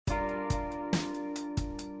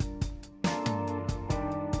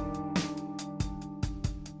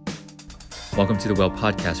Welcome to the Well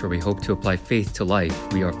Podcast, where we hope to apply faith to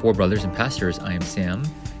life. We are four brothers and pastors. I am Sam.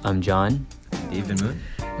 I'm John. David Moon.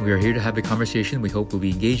 And we are here to have a conversation we hope will be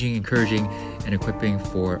engaging, encouraging, and equipping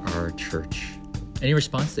for our church. Any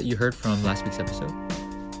response that you heard from last week's episode?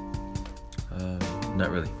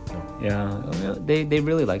 Not really. No. Yeah, they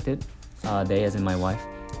really liked it. They, as in my wife.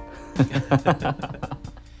 I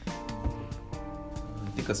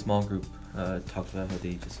think a small group talked about how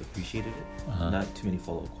they just appreciated it. Not too many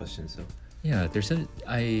follow-up questions, so. Yeah,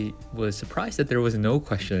 I was surprised that there was no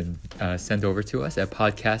question sent over to us at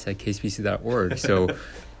podcast@kcbc.org. So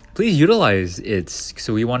please utilize it.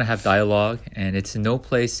 So we want to have dialogue, and it's no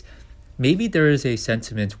place. Maybe there is a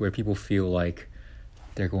sentiment where people feel like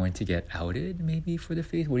they're going to get outed, maybe, for the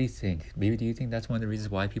faith. What do you think? Maybe do you think that's one of the reasons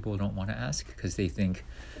why people don't want to ask? Because they think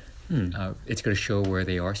it's going to show where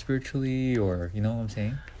they are spiritually, or you know what I'm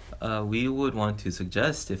saying? We would want to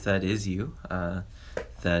suggest, if that is you,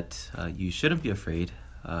 that you shouldn't be afraid,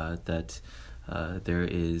 that there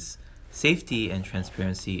is safety and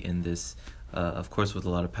transparency in this, of course, with a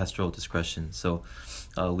lot of pastoral discretion. So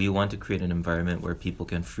we want to create an environment where people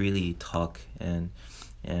can freely talk and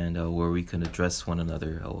where we can address one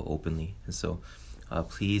another openly. And so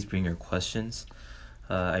please bring your questions.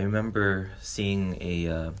 I remember seeing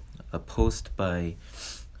a post by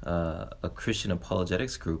a Christian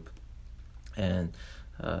apologetics group, and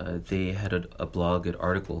they had a blog, an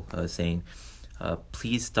article saying,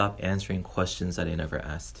 please stop answering questions that I never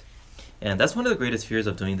asked. And that's one of the greatest fears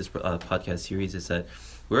of doing this podcast series, is that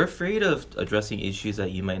we're afraid of addressing issues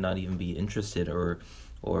that you might not even be interested or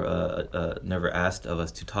never asked of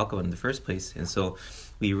us to talk about in the first place. And so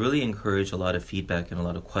we really encourage a lot of feedback and a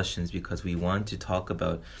lot of questions, because we want to talk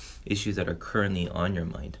about issues that are currently on your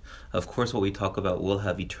mind. Of course, what we talk about will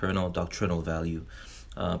have eternal doctrinal value,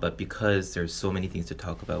 but because there's so many things to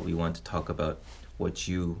talk about, we want to talk about what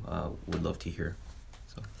you would love to hear.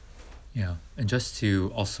 So, yeah, and just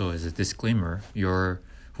to also as a disclaimer,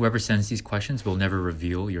 whoever sends these questions will never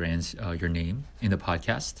reveal your name in the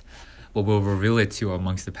podcast. But we'll reveal it to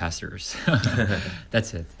amongst the pastors.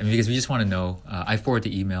 That's it. And because we just want to know, I forward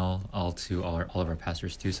the email all of our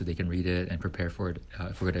pastors too, so they can read it and prepare for it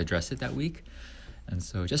if we're going to address it that week. And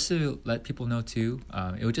so just to let people know too,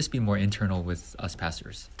 it would just be more internal with us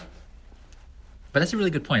pastors. But that's a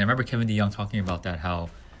really good point. I remember Kevin DeYoung talking about that, how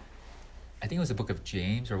I think it was the book of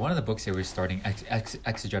James, or one of the books they were starting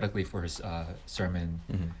exegetically for his sermon.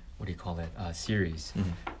 Mm-hmm. What do you call it? Series. Mm-hmm.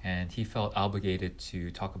 And he felt obligated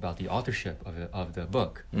to talk about the authorship of the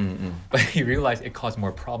book. Mm-hmm. But he realized it caused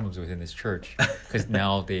more problems within his church, because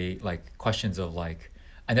now they questions of I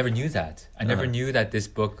never knew that. I never knew that this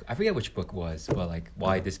book, I forget which book it was, but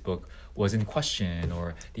why this book was in question,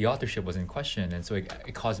 or the authorship was in question. And so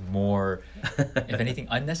it caused more, if anything,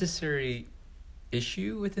 unnecessary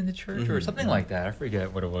issue within the church, or something like that. I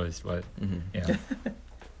forget what it was, but yeah.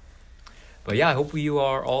 But yeah, I hope you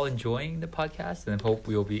are all enjoying the podcast, and I hope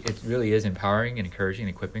it really is empowering and encouraging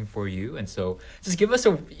and equipping for you. And so just give us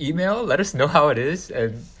an email, let us know how it is,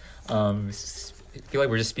 and feel like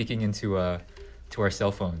we're just speaking into to our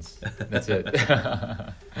cell phones. That's it.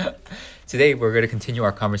 Today, we're going to continue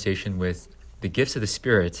our conversation with the gifts of the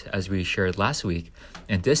Spirit, as we shared last week.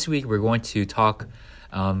 And this week, we're going to talk,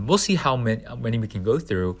 we'll see how many we can go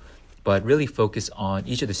through, but really focus on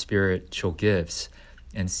each of the spiritual gifts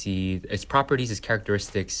and see its properties, its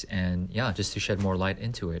characteristics, and just to shed more light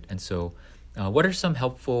into it. And so what are some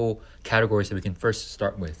helpful categories that we can first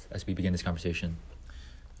start with as we begin this conversation?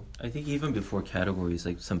 I think even before categories,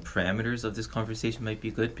 some parameters of this conversation might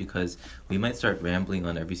be good, because we might start rambling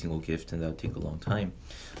on every single gift, and that would take a long time.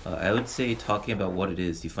 I would say talking about what it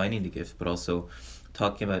is, defining the gift, but also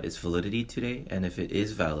talking about its validity today, and if it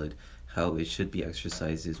is valid, how it should be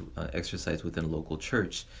exercised within a local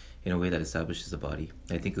church in a way that establishes the body.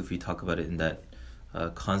 I think if we talk about it in that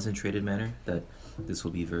concentrated manner, that this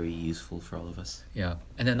will be very useful for all of us. Yeah.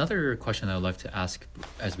 And another question I would like to ask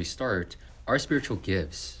as we start, our spiritual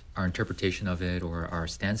gifts, our interpretation of it, or our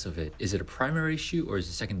stance of it, is it a primary issue or is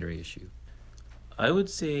it a secondary issue? I would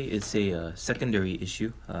say it's a secondary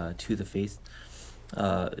issue to the faith.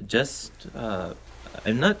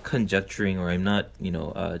 I'm not conjecturing, or I'm not,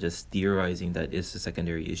 just theorizing that it's a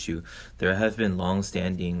secondary issue. There have been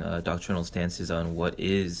long-standing doctrinal stances on what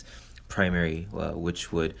is primary,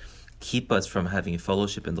 which would keep us from having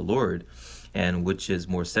fellowship in the Lord, and which is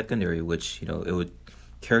more secondary, which, it would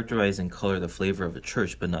characterize and color the flavor of a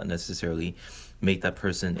church, but not necessarily make that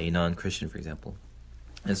person a non-Christian, for example.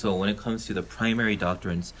 And so when it comes to the primary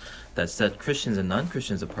doctrines that set Christians and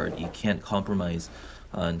non-Christians apart, you can't compromise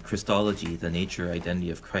on Christology, the nature,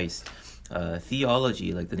 identity of Christ.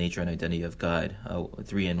 theology, like the nature and identity of God,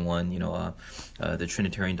 three in one, the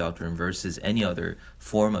Trinitarian doctrine versus any other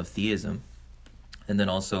form of theism. And then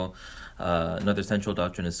also another central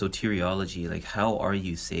doctrine is soteriology, like how are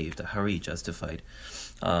you saved? How are you justified?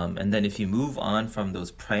 And then if you move on from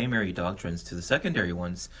those primary doctrines to the secondary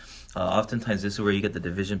ones, oftentimes this is where you get the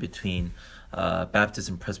division between Baptist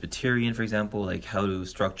and Presbyterian, for example, like how to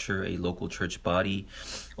structure a local church body,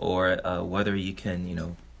 or whether you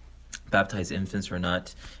can, baptize infants or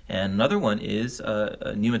not. And another one is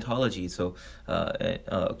pneumatology. So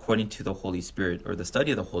according to the Holy Spirit, or the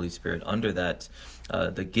study of the Holy Spirit, under that,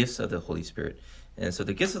 the gifts of the Holy Spirit. And so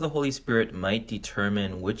the gifts of the Holy Spirit might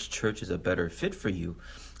determine which church is a better fit for you,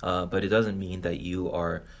 but it doesn't mean that you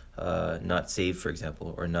are not saved, for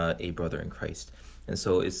example, or not a brother in Christ. And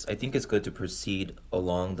so I think it's good to proceed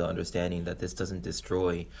along the understanding that this doesn't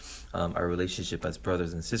destroy our relationship as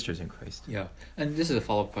brothers and sisters in Christ. Yeah, and this is a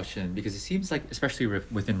follow-up question, because it seems like, especially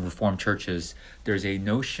within Reformed churches, there's a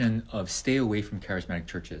notion of stay away from charismatic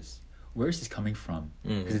churches. Where is this coming from?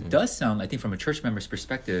 Because it does sound, I think, from a church member's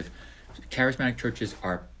perspective, charismatic churches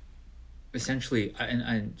are essentially, and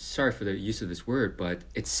I'm sorry for the use of this word, but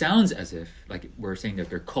it sounds as if like we're saying that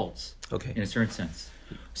they're cults, Okay. in a certain sense.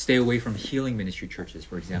 Stay away from healing ministry churches,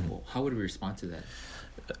 for example. How would we respond to that?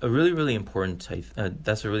 A really, really important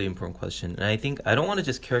that's a really important question. And I think I don't want to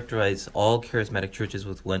just characterize all charismatic churches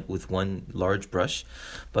with one large brush,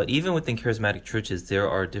 but even within charismatic churches, there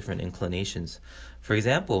are different inclinations. For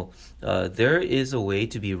example, there is a way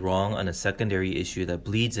to be wrong on a secondary issue that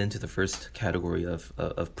bleeds into the first category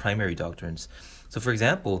of primary doctrines. So, for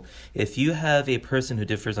example, if you have a person who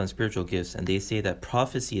differs on spiritual gifts and they say that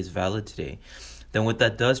prophecy is valid today, then what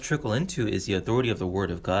that does trickle into is the authority of the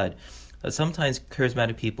Word of God. Sometimes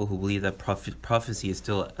charismatic people who believe that prophecy is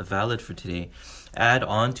still valid for today add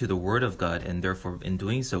on to the Word of God, and therefore in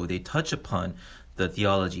doing so they touch upon the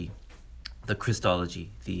theology, the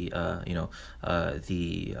Christology, the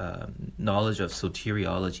knowledge of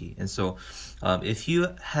soteriology. And so if you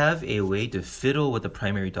have a way to fiddle with the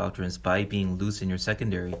primary doctrines by being loose in your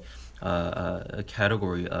secondary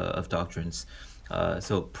category of doctrines,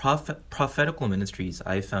 so prophetical ministries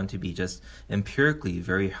I found to be just empirically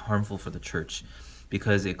very harmful for the church,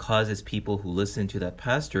 because it causes people who listen to that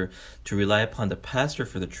pastor to rely upon the pastor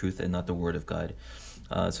for the truth and not the Word of God.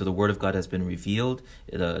 So the Word of God has been revealed,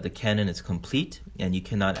 the canon is complete, and you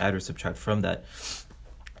cannot add or subtract from that.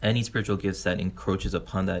 Any spiritual gifts that encroaches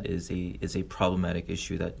upon that is a problematic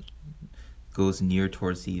issue that goes near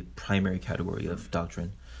towards the primary category of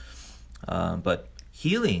doctrine. But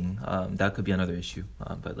healing, that could be another issue,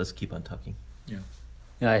 but let's keep on talking.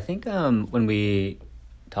 Yeah, I think when we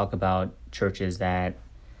talk about churches that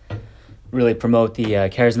really promote the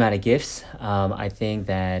charismatic gifts, I think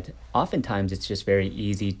that oftentimes it's just very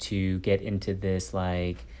easy to get into this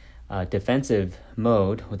defensive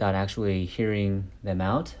mode without actually hearing them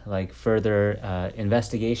out, like further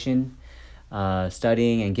investigation,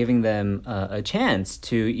 studying, and giving them a chance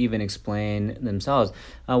to even explain themselves.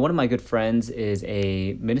 One of my good friends is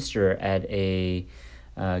a minister at a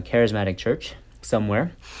charismatic church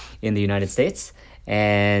somewhere in the United States,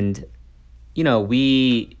 and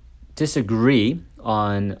we disagree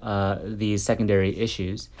on these secondary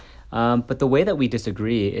issues, but the way that we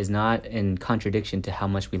disagree is not in contradiction to how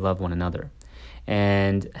much we love one another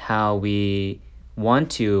and how we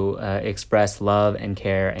want to express love and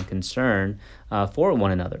care and concern for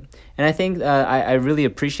one another. And I think I really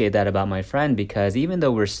appreciate that about my friend, because even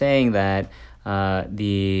though we're saying that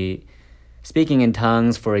the speaking in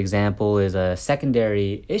tongues, for example, is a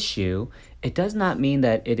secondary issue, it does not mean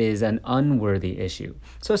that it is an unworthy issue.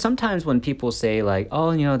 So sometimes when people say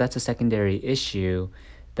that's a secondary issue,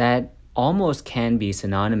 that almost can be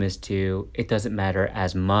synonymous to it doesn't matter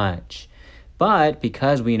as much. But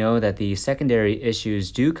because we know that the secondary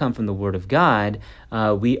issues do come from the Word of God,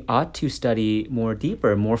 we ought to study more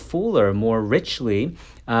deeper, more fuller, more richly,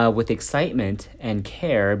 with excitement and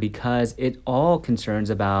care, because it all concerns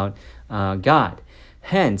about God.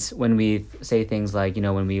 Hence, when we say things like,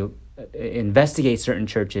 when we investigate certain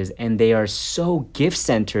churches and they are so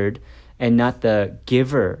gift-centered and not the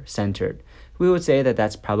giver-centered, we would say that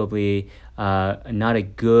that's probably not a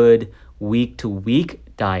good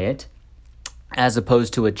week-to-week diet, as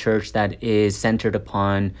opposed to a church that is centered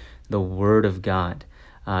upon the Word of God,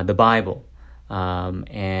 the Bible,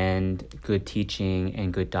 and good teaching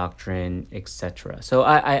and good doctrine, etc. So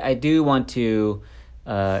I do want to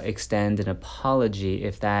extend an apology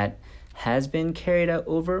if that has been carried out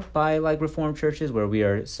over by Reformed churches, where we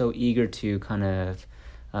are so eager to kind of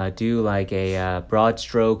do a broad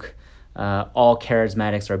stroke, all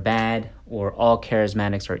charismatics are bad, or all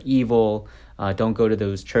charismatics are evil, don't go to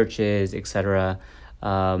those churches, etc.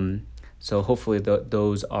 So hopefully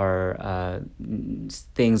those are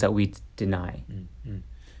things that we deny.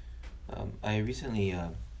 I recently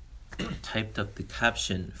typed up the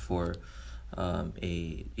caption for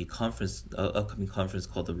a conference, upcoming conference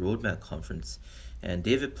called the Roadmap Conference, and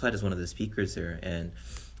David Platt is one of the speakers there, and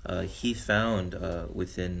he found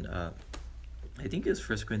within I think it's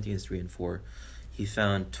 1 Corinthians 3 and 4, he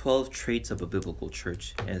found 12 traits of a biblical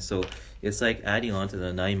church. And so it's like adding on to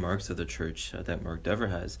the 9 marks of the church that Mark Dever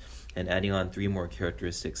has, and adding on 3 more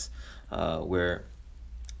characteristics where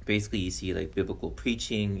basically you see like biblical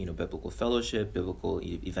preaching, biblical fellowship, biblical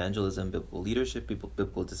evangelism, biblical leadership,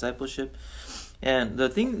 biblical discipleship. And the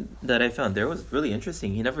thing that I found there was really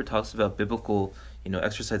interesting. He never talks about biblical,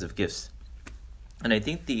 exercise of gifts. And I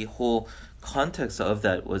think the whole context of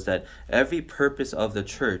that was that every purpose of the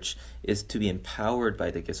church is to be empowered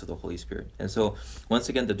by the gifts of the Holy Spirit. And so once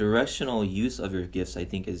again, the directional use of your gifts, I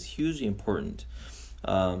think, is hugely important.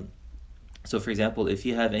 So for example, if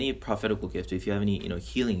you have any prophetical gift, if you have any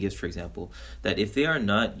healing gifts, for example, that if they are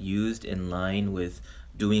not used in line with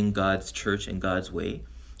doing God's church in God's way,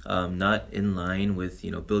 not in line with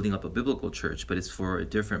building up a biblical church, but it's for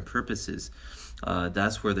different purposes,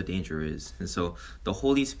 that's where the danger is. And so the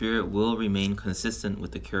Holy Spirit will remain consistent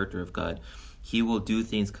with the character of God. He will do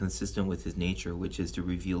things consistent with his nature, which is to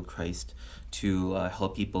reveal Christ, to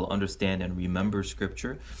help people understand and remember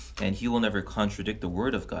Scripture, and he will never contradict the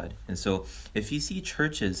Word of God. And so if you see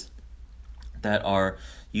churches that are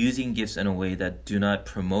using gifts in a way that do not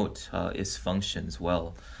promote its functions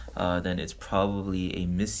well, then it's probably a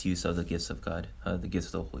misuse of the gifts of God, the gifts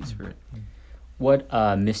of the Holy Spirit. What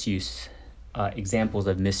misuse, examples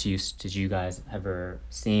of misuse did you guys ever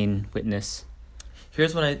seen, witness?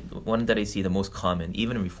 Here's one that I see the most common,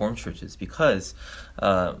 even in Reformed churches, because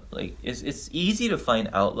it's easy to find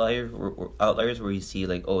outliers where you see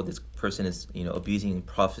like, oh, this person is abusing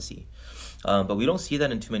prophecy, but we don't see that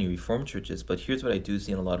in too many Reformed churches. But here's what I do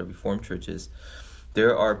see in a lot of Reformed churches: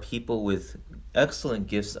 there are people with excellent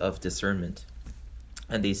gifts of discernment,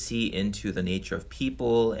 and they see into the nature of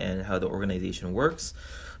people and how the organization works,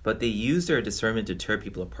 but they use their discernment to tear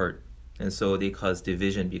people apart. And so they cause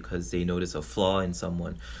division because they notice a flaw in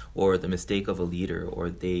someone, or the mistake of a leader,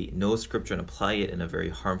 or they know Scripture and apply it in a very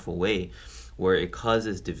harmful way where it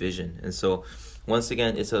causes division. And so once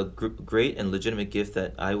again, it's a great and legitimate gift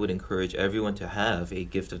that I would encourage everyone to have, a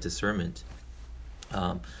gift of discernment,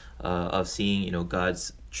 of seeing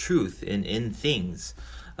God's truth in things.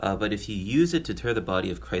 But if you use it to tear the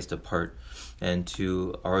body of Christ apart and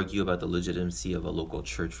to argue about the legitimacy of a local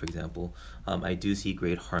church, for example, I do see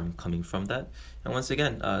great harm coming from that. And once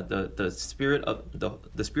again, the Spirit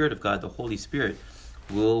of God, the Holy Spirit,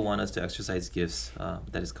 will want us to exercise gifts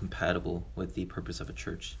that is compatible with the purpose of a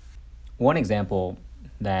church. One example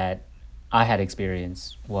that I had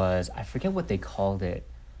experienced was, I forget what they called it,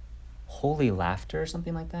 holy laughter or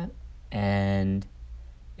something like that. And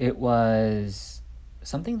it was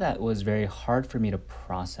something that was very hard for me to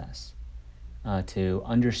process, to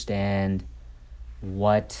understand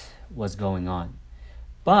what was going on.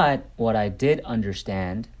 But what I did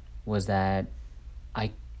understand was that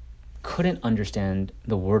I couldn't understand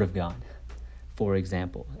the Word of God, for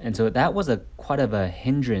example. And so that was quite of a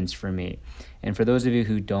hindrance for me. And for those of you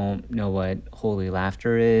who don't know what holy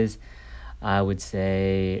laughter is, I would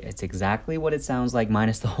say it's exactly what it sounds like,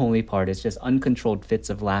 minus the holy part. It's just uncontrolled fits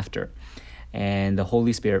of laughter. And the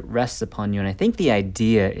Holy Spirit rests upon you. And I think the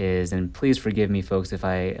idea is, and please forgive me, folks, if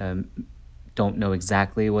I don't know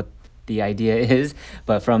exactly what the idea is,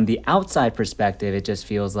 but from the outside perspective, it just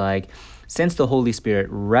feels like since the Holy Spirit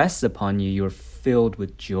rests upon you, you're filled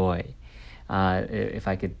with joy. If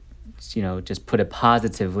I could, just put it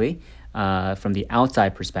positively from the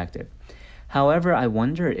outside perspective. However, I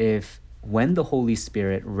wonder if when the Holy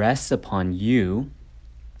Spirit rests upon you,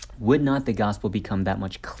 would not the gospel become that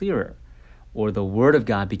much clearer? Or the Word of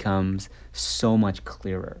God becomes so much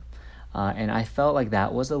clearer. And I felt like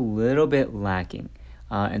that was a little bit lacking.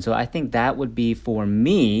 And so I think that would be, for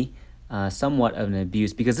me, somewhat of an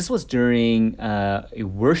abuse, because this was during a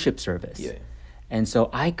worship service. Yeah. And so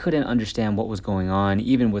I couldn't understand what was going on,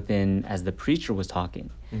 even within, as the preacher was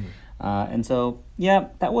talking. Mm-hmm. And so, yeah,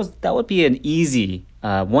 that would be an easy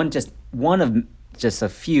one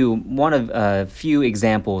of a few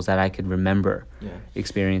examples that I could remember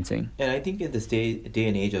experiencing. And I think in this day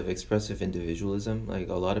and age of expressive individualism, like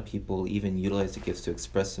a lot of people even utilize the gifts to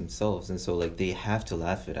express themselves, and so like they have to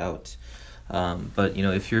laugh it out. But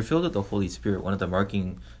if you're filled with the Holy Spirit, one of the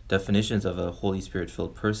marking definitions of a Holy Spirit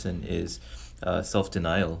filled person is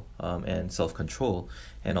self-denial and self-control,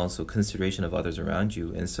 and also consideration of others around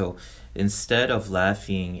you. And so instead of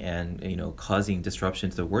laughing and causing disruption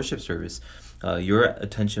to the worship service, your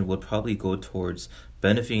attention would probably go towards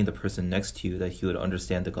benefiting the person next to you, that he would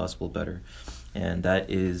understand the gospel better. And that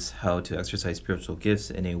is how to exercise spiritual gifts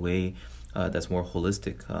in a way that's more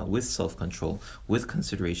holistic, with self-control, with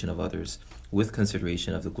consideration of others, with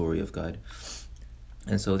consideration of the glory of God.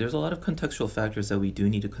 And so there's a lot of contextual factors that we do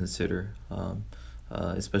need to consider,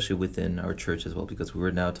 especially within our church as well, because we're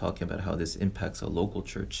now talking about how this impacts a local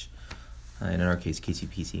church, and in our case,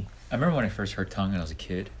 KCPC. I remember when I first heard tongue when I was a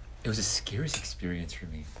kid, it was the scariest experience for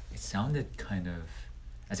me. It sounded kind of,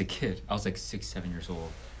 as a kid, I was like 6, 7 years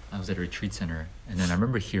old. I was at a retreat center, and then I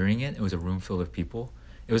remember hearing it. It was a room full of people.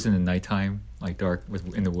 It was in the nighttime, like dark,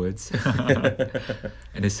 in the woods,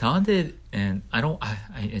 and it sounded. And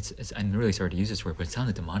I'm really sorry to use this word, but it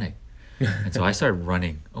sounded demonic, and so I started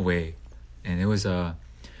running away, and it was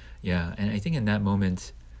yeah. And I think in that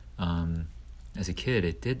moment, as a kid,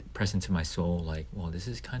 it did press into my soul, like, well, this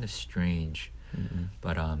is kind of strange,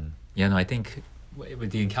 but yeah, no, I think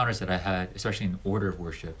with the encounters that I had, especially in order of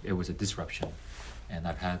worship, it was a disruption. And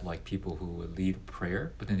I've had like people who would lead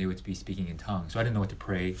prayer, but then they would be speaking in tongues. So I didn't know what to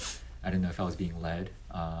pray. I didn't know if I was being led.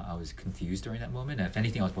 I was confused during that moment. And if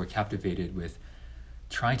anything, I was more captivated with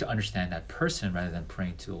trying to understand that person rather than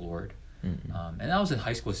praying to the Lord. And I was a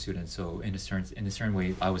high school student, so in a certain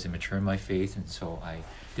way, I was immature in my faith, and so I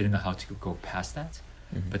didn't know how to go past that.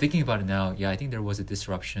 But thinking about it now, yeah, I think there was a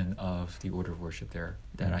disruption of the order of worship there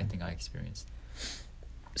that I think I experienced.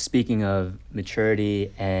 Speaking of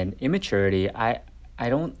maturity and immaturity, I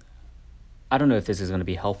don't know if this is going to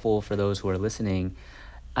be helpful for those who are listening.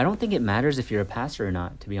 I don't think it matters if you're a pastor or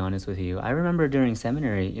not, to be honest with you. I remember during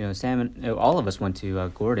seminary, Sam and all of us went to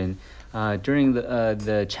Gordon. During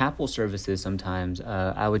the chapel services sometimes,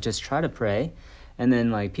 I would just try to pray, and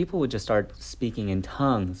then like people would just start speaking in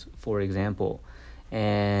tongues, for example.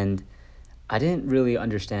 And I didn't really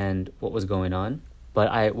understand what was going on,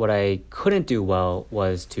 but what I couldn't do well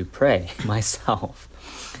was to pray myself.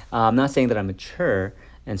 I'm not saying that I'm mature,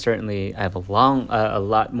 and certainly I have a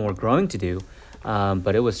lot more growing to do,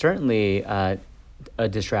 but it was certainly a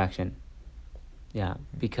distraction. Yeah,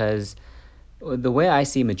 because the way I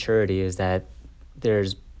see maturity is that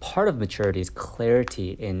there's part of maturity is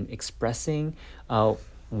clarity in expressing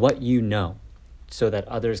what you know, so that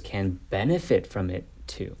others can benefit from it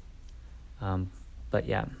too. But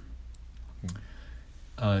yeah.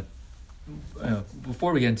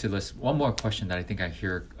 Before we get into this, one more question that I think I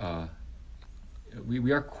hear.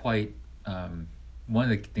 We are quite one of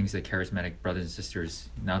the things that charismatic brothers and sisters,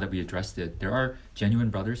 now that we addressed it, there are genuine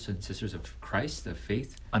brothers and sisters of Christ, of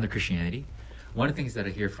faith, under Christianity. One of the things that I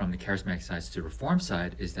hear from the charismatic side to the Reform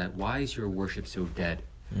side is that, why is your worship so dead?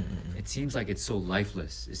 It seems like it's so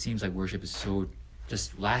lifeless. It seems like worship is so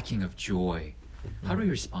just lacking of joy. How do we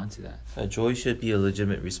respond to that? Joy should be a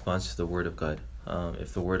legitimate response to the Word of God.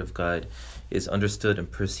 If the Word of God is understood and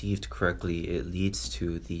perceived correctly, it leads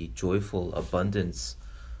to the joyful abundance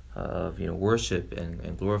of worship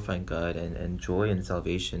and glorifying God, and joy in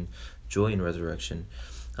salvation, joy in resurrection.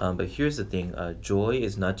 But here's the thing, joy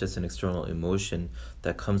is not just an external emotion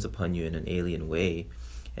that comes upon you in an alien way,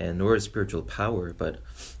 and nor is spiritual power, but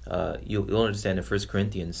you'll understand in 1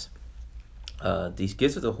 Corinthians, these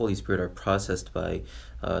gifts of the Holy Spirit are processed by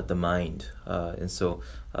the mind. And so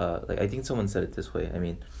I think someone said it this way,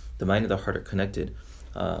 the mind and the heart are connected,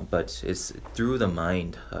 but it's through the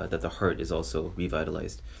mind that the heart is also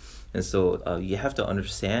revitalized. And so you have to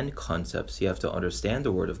understand concepts, you have to understand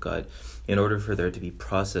the Word of God in order for there to be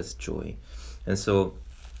processed joy. And so,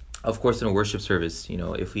 of course, in a worship service,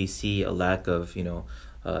 if we see a lack of,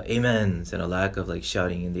 amens and a lack of like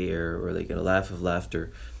shouting in the air, or like a lack of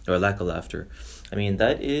laughter,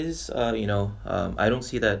 that is, I don't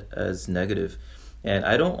see that as negative. And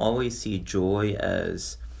I don't always see joy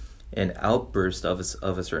as an outburst of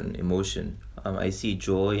a certain emotion. I see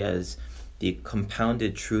joy as the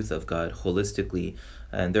compounded truth of God holistically.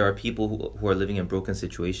 And there are people who are living in broken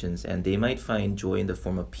situations, and they might find joy in the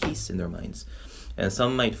form of peace in their minds. And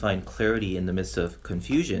some might find clarity in the midst of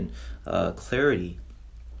confusion, clarity.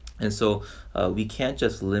 And so we can't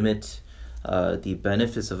just limit the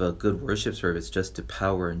benefits of a good worship service just to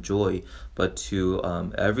power and joy, but to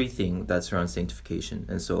everything that surrounds sanctification.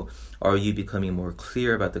 And so, are you becoming more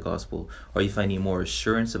clear about the gospel? Are you finding more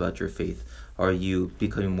assurance about your faith? Are you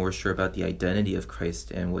becoming more sure about the identity of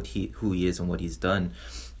Christ and who he is and what he's done?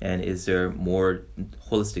 And is there more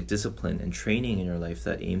holistic discipline and training in your life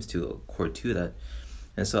that aims to accord to that?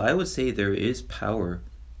 And so I would say there is power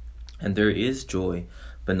and there is joy,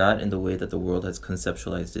 but not in the way that the world has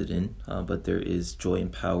conceptualized it in, but there is joy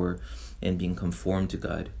and power in being conformed to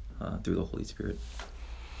God through the Holy Spirit.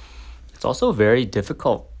 It's also very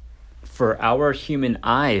difficult for our human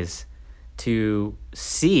eyes to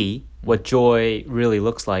see what joy really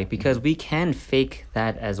looks like, because we can fake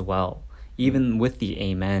that as well, even with the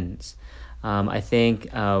amens. I think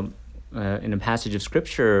in a passage of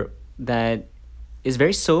scripture that is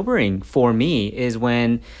very sobering for me is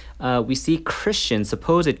when we see Christians,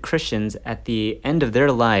 supposed Christians, at the end of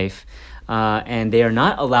their life, and they are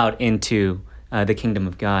not allowed into the kingdom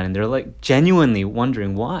of God, and they're like genuinely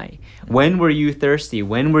wondering why. When were you thirsty?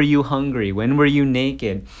 When were you hungry? When were you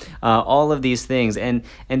naked? All of these things, and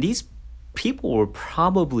these people were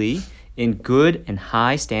probably in good and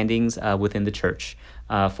high standings within the church,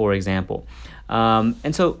 for example.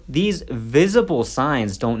 And so these visible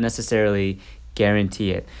signs don't necessarily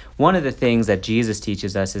guarantee it. One of the things that Jesus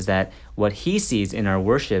teaches us is that what he sees in our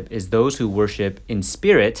worship is those who worship in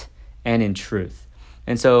spirit and in truth.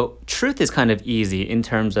 And so truth is kind of easy in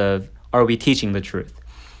terms of, are we teaching the truth?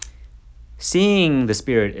 Seeing the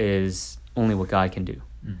Spirit is only what God can do.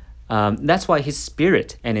 That's why his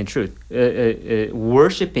Spirit and in truth.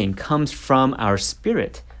 Worshipping comes from our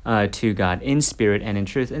spirit to God, in spirit and in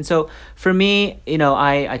truth. And so for me,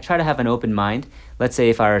 I try to have an open mind. Let's say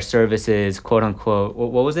if our service is quote unquote,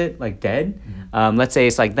 what was it? Like dead? Mm-hmm. Let's say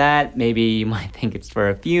it's like that. Maybe you might think it's for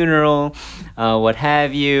a funeral, what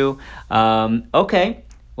have you. Okay,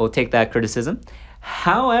 we'll take that criticism.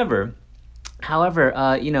 However,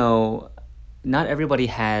 not everybody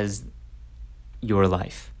has your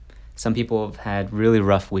life. Some people have had really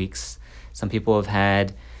rough weeks. Some people have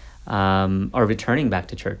had, are returning back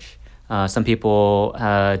to church. Some people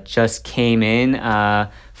just came in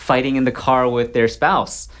fighting in the car with their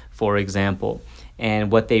spouse, for example.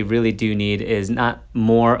 And what they really do need is not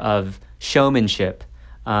more of showmanship,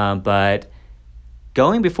 but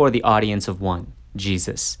going before the audience of one,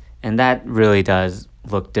 Jesus. And that really does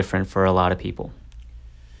look different for a lot of people.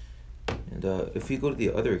 And if we go to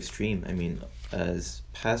the other extreme, as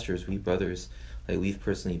pastors, we brothers, we've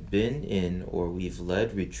personally been in or we've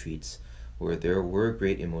led retreats where there were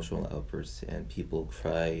great emotional outbursts and people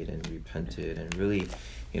cried and repented and really,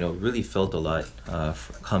 really felt a lot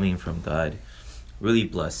coming from God. Really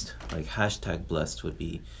blessed, #blessed would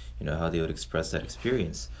be, how they would express that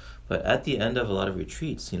experience. But at the end of a lot of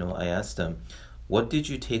retreats, I asked them, what did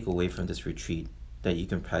you take away from this retreat that you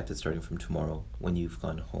can practice starting from tomorrow when you've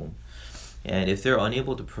gone home? And if they're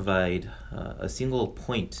unable to provide a single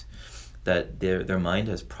point that their mind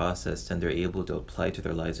has processed and they're able to apply to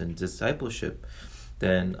their lives in discipleship,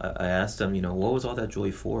 then I asked them, what was all that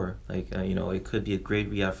joy for? It could be a great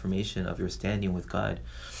reaffirmation of your standing with God,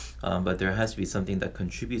 but there has to be something that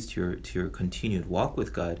contributes to your continued walk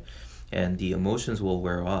with God, and the emotions will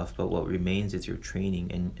wear off, but what remains is your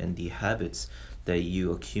training and the habits that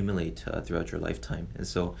you accumulate throughout your lifetime. And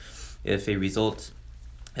so if a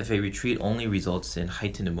retreat only results in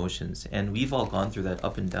heightened emotions, and we've all gone through that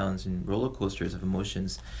up and downs and roller coasters of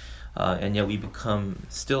emotions, and yet we become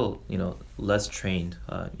still, less trained,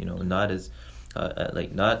 not as,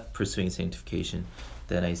 not pursuing sanctification,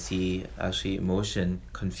 then I see actually emotion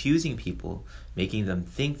confusing people, making them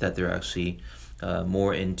think that they're actually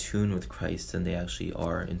more in tune with Christ than they actually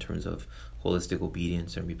are in terms of holistic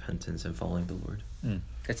obedience and repentance and following the Lord.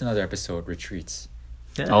 That's another episode, retreats.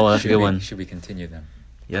 Yeah. Oh, that's a good one. Should we continue them?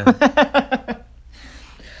 Yeah.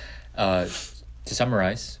 To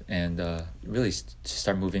summarize and really to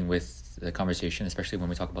start moving with the conversation, especially when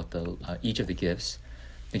we talk about each of the gifts.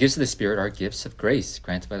 The gifts of the Spirit are gifts of grace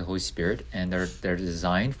granted by the Holy Spirit, and they're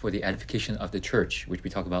designed for the edification of the church, which we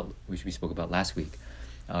spoke about last week.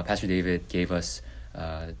 Pastor David gave us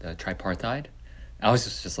the tripartite. I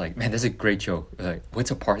was just like, man, that's a great joke. Like,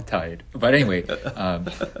 what's apartheid? But anyway,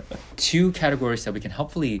 two categories that we can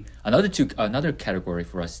helpfully, another category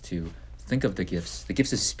for us to think of the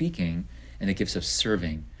gifts of speaking and the gifts of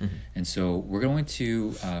serving. Mm-hmm. And so we're going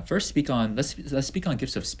to first speak on, let's speak on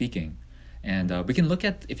gifts of speaking. And we can look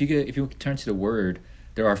at, if you turn to the Word,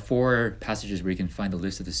 there are 4 passages where you can find the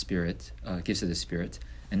list of the Spirit, gifts of the Spirit.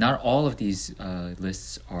 And not all of these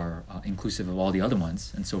lists are inclusive of all the other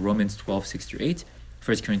ones. And so Romans 12:6-8,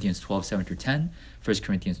 1 Corinthians 12:7-10, 1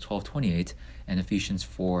 Corinthians 12:28, and Ephesians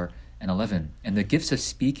 4:11. And the gifts of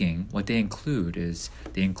speaking, what they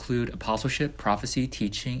include apostleship, prophecy,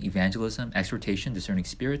 teaching, evangelism, exhortation, discerning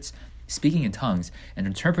spirits, speaking in tongues, and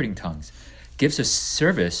interpreting tongues. Gifts of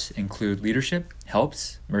service include leadership,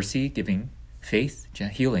 helps, mercy, giving, faith,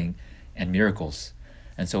 healing, and miracles.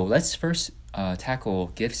 And so let's first tackle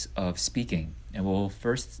gifts of speaking, and we'll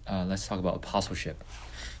first let's talk about apostleship.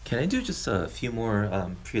 Can I do just a few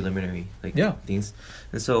more preliminary Yeah. things?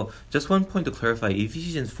 And so, just one point to clarify: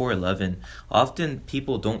 Ephesians 4:11. Often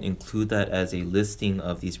people don't include that as a listing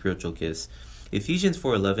of these spiritual gifts. Ephesians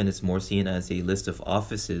 4:11 is more seen as a list of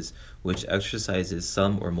offices which exercises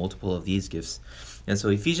some or multiple of these gifts. And so,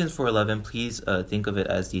 Ephesians 4:11, please think of it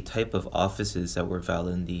as the type of offices that were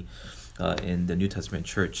valid in the New Testament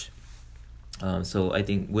church. So I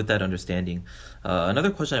think with that understanding,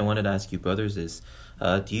 another question I wanted to ask you, brothers, is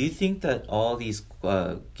do you think that all these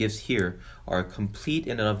gifts here are complete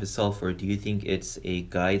in and of itself, or do you think it's a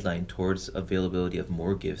guideline towards availability of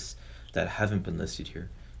more gifts that haven't been listed here?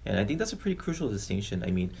 And I think that's a pretty crucial distinction. I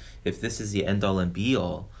mean, if this is the end all and be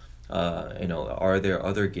all, are there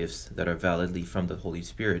other gifts that are validly from the Holy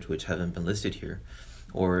Spirit which haven't been listed here?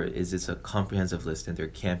 Or is this a comprehensive list and there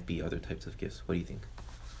can't be other types of gifts? What do you think?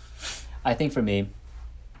 I think for me,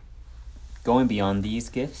 going beyond these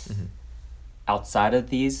gifts, outside of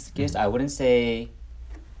these gifts, I wouldn't say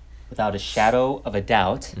without a shadow of a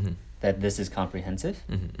doubt that this is comprehensive.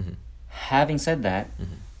 Having said that,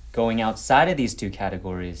 going outside of these two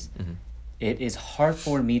categories, it is hard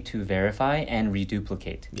for me to verify and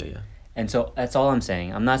reduplicate. Yeah. And so that's all I'm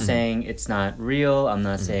saying. I'm not saying it's not real. I'm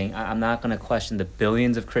not saying I'm not going to question the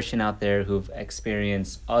billions of Christians out there who've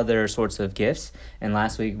experienced other sorts of gifts. And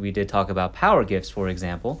last week we did talk about power gifts, for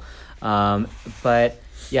example. But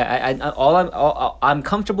yeah, I'm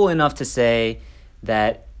comfortable enough to say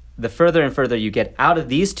that the further and further you get out of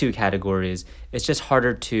these two categories, it's just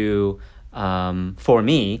harder to for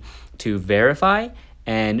me to verify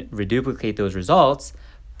and reduplicate those results.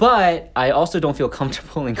 But I also don't feel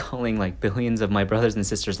comfortable in calling like billions of my brothers and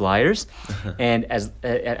sisters liars. And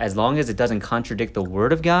as long as it doesn't contradict the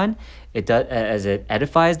Word of God, it does, as it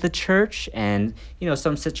edifies the church, and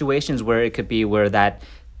some situations where it could be where that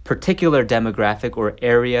particular demographic or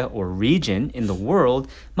area or region in the world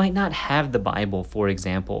might not have the Bible, for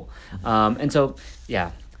example. And so,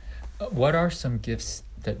 yeah. What are some gifts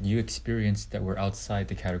that you experienced that were outside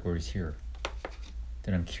the categories here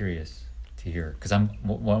that I'm curious to hear? Because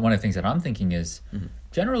one of the things that I'm thinking is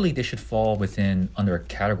generally they should fall under a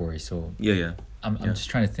category. So I'm just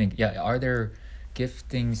trying to think. Yeah, are there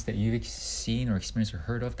giftings that you've seen or experienced or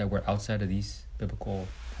heard of that were outside of these biblical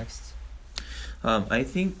texts? I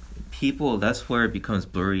think that's where it becomes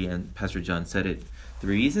blurry, and Pastor John said it. The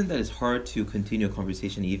reason that it's hard to continue a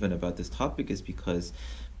conversation even about this topic is because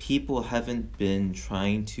people haven't been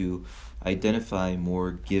trying to identify more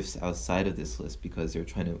gifts outside of this list, because they're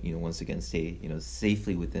trying to, once again, stay,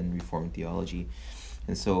 safely within Reformed theology.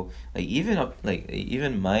 And so, even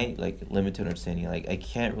my limited understanding, I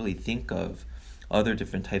can't really think of other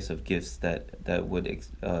different types of gifts that would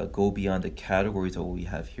go beyond the categories of what we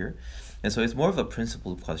have here. And so it's more of a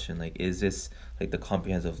principled question, is this the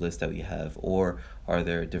comprehensive list that we have, or are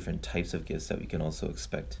there different types of gifts that we can also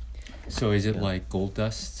expect? So is it like gold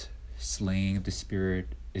dust, slaying of the Spirit?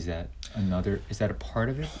 Is that a part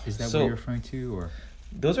of it? Is that what you're referring to, or?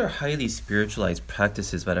 Those are highly spiritualized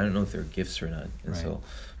practices, but I don't know if they're gifts or not. And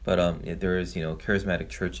right. There is charismatic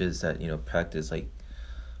churches that practice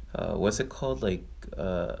what's it called,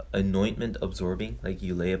 anointment absorbing,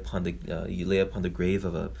 you lay upon the grave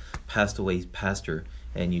of a passed away pastor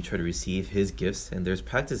and you try to receive his gifts, and there's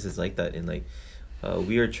practices like that in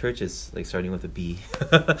weird churches, starting with a B.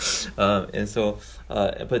 And so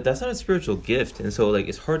but that's not a spiritual gift, and so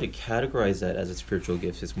it's hard to categorize that as a spiritual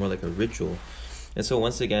gift. It's more like a ritual. And so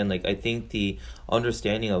once again, I think the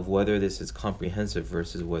understanding of whether this is comprehensive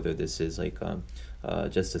versus whether this is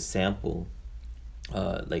just a sample,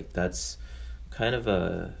 that's kind of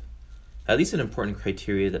at least an important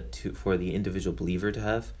criteria for the individual believer to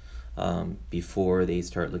have before they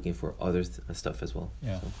start looking for other stuff as well.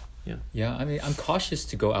 Yeah. So, yeah. I mean, I'm cautious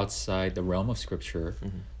to go outside the realm of Scripture,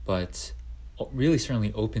 but really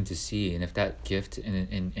certainly open to see, and if that gift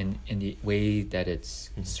in the way that it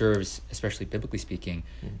serves, especially biblically speaking,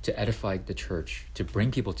 to edify the church, to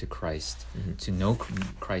bring people to Christ, to know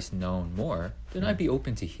Christ known more, then I'd be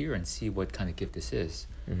open to hear and see what kind of gift this is.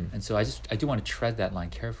 And so I do want to tread that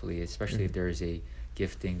line carefully, especially if there is a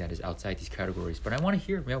gifting that is outside these categories. But I want to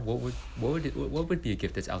hear, what would be a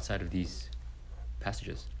gift that's outside of these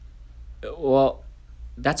passages? Well,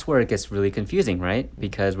 that's where it gets really confusing, right?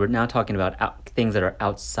 Because we're now talking about things that are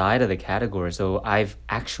outside of the category. So I've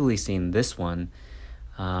actually seen this one.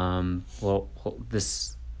 In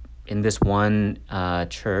this one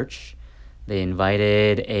church, they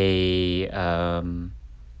invited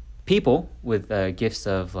people with gifts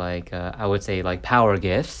of I would say power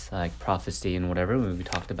gifts, like prophecy and whatever. We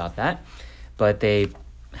talked about that, but they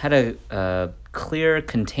had a clear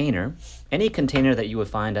container, any container that you would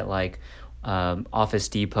find at Office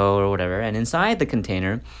Depot or whatever, and inside the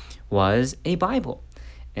container was a Bible.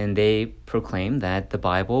 And they proclaimed that the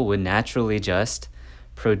Bible would naturally just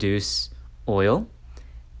produce oil,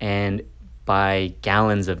 and by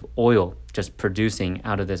gallons of oil just producing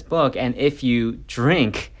out of this book. And if you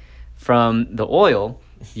drink from the oil,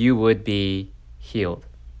 you would be healed.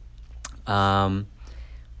 That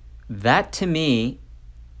to me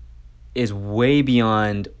is way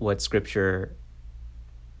beyond what Scripture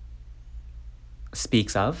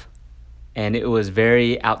speaks of, and it was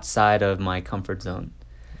very outside of my comfort zone,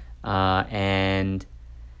 and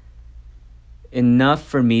enough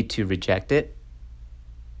for me to reject it,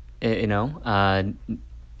 and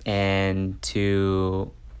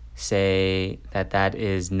to say that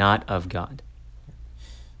is not of God.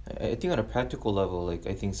 I think on a practical level, like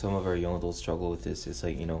I think some of our young adults struggle with this. It's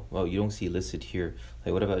like, well, you don't see listed here.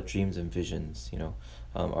 Like, what about dreams and visions?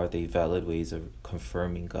 Are they valid ways of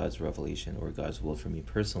confirming God's revelation or God's will for me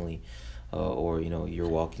personally? Or you're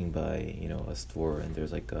walking by a store and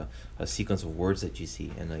there's like a sequence of words that you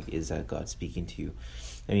see, and like, is that God speaking to you?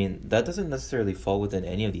 I mean, that doesn't necessarily fall within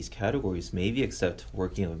any of these categories, maybe except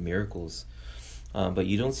working of miracles. But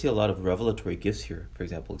you don't see a lot of revelatory gifts here, for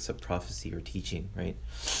example, except prophecy or teaching, right?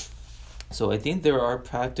 So I think there are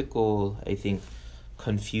practical,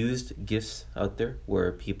 confused gifts out there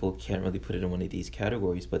where people can't really put it in one of these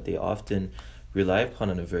categories, but they often rely upon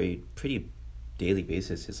on a pretty daily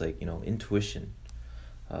basis. It's like, intuition.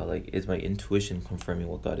 Is my intuition confirming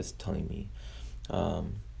what God is telling me?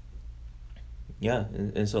 And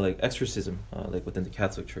so like exorcism, like within the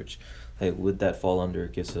Catholic Church, like would that fall under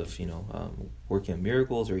gifts of working on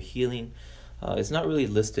miracles or healing? It's not really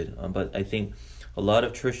listed, but I think a lot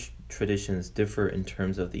of church traditions differ in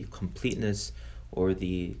terms of the completeness or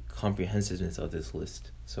the comprehensiveness of this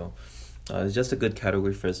list. So it's just a good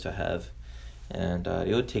category for us to have, and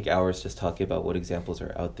it would take hours just talking about what examples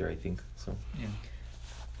are out there, I think. So yeah.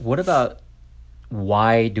 What about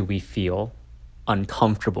why do we feel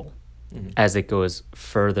uncomfortable as it goes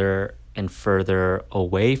further and further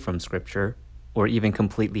away from Scripture, or even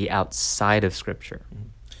completely outside of Scripture?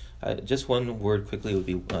 Just one word quickly would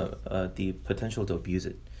be the potential to abuse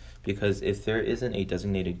it. Because if there isn't a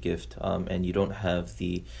designated gift, and you don't have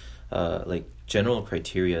the general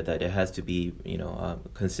criteria that it has to be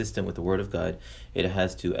consistent with the Word of God, it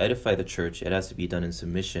has to edify the church, it has to be done in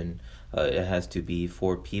submission, it has to be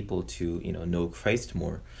for people to know Christ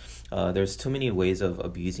more. There's too many ways of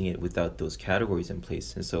abusing it without those categories in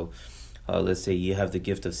place. And so let's say you have the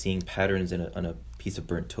gift of seeing patterns on a piece of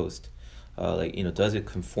burnt toast. Does it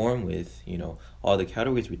conform with all the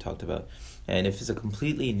categories we talked about? And if it's a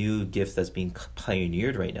completely new gift that's being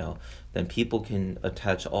pioneered right now, then people can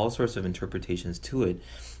attach all sorts of interpretations to it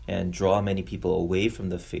and draw many people away from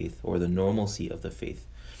the faith or the normalcy of the faith.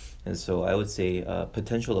 And so I would say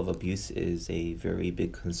potential of abuse is a very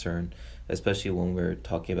big concern, especially when we're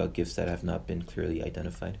talking about gifts that have not been clearly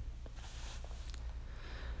identified.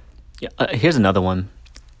 Yeah, here's another one.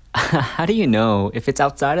 How do you know if it's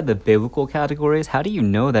outside of the biblical categories? How do you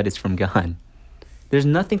know that it's from God? There's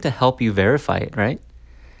nothing to help you verify it, right?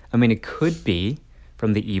 I mean, it could be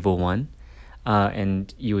from the evil one,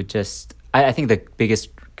 and you would just... I think the biggest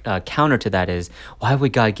counter to that is, why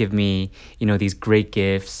would God give me, these great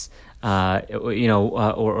gifts?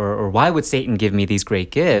 Or why would Satan give me these great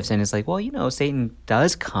gifts? And it's like, well, Satan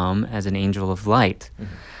does come as an angel of light,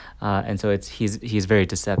 and so he's very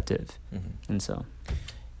deceptive, and so.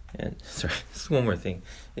 And sorry, just one more thing.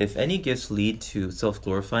 If any gifts lead to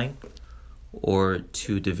self-glorifying, or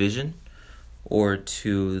to division, or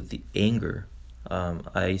to the anger,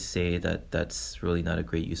 I say that's really not a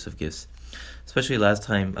great use of gifts. Especially last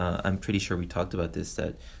time, I'm pretty sure we talked about this,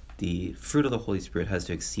 that the fruit of the Holy Spirit has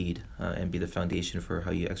to exceed and be the foundation for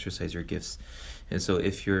how you exercise your gifts. And so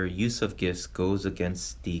if your use of gifts goes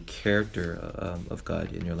against the character of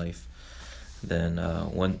God in your life, then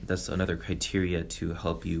that's another criteria to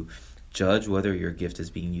help you judge whether your gift is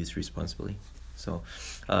being used responsibly. So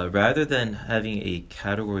rather than having a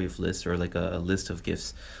category of lists or like a list of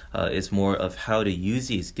gifts, it's more of how to use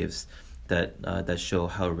these gifts that show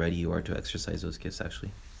how ready you are to exercise those gifts,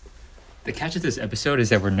 actually. The catch of this episode is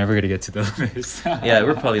that we're never going to get to the list. Yeah,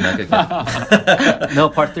 we're probably not going to get No,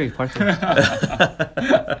 part three.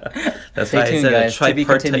 That's Stay why tuned, I said guys. a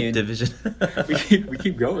tripartite division. we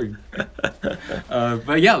keep going.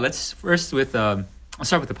 But yeah, let's first with... I'll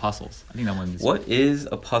start with apostles. I think that one is... What is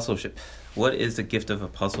apostleship? What is the gift of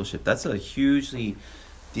apostleship? That's a hugely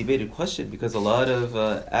debated question, because a lot of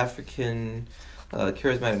African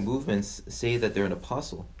charismatic movements say that they're an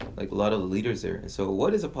apostle, like a lot of the leaders there. And so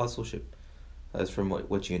what is apostleship, as from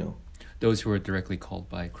what you know? Those who are directly called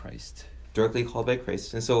by Christ. directly called by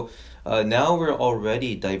Christ. And so now we're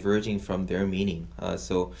already diverging from their meaning.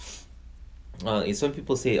 Some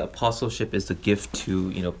people say apostleship is the gift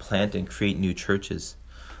to plant and create new churches,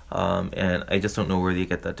 and I just don't know where they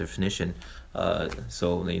get that definition.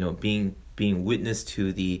 Being witness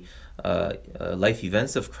to the life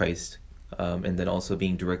events of Christ, and then also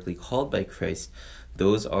being directly called by Christ,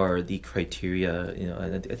 those are the criteria.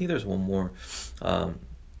 And I think there's one more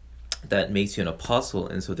that makes you an apostle.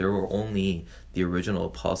 And so there were only the original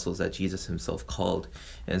apostles that Jesus himself called.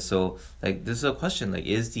 And so this is a question,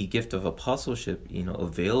 is the gift of apostleship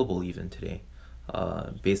available even today,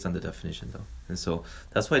 based on the definition though. And so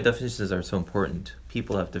that's why definitions are so important.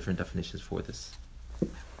 People have different definitions for this.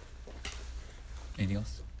 Anything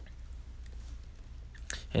else?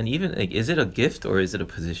 And even is it a gift or is it a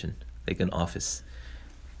position, like an office?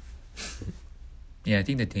 Yeah, I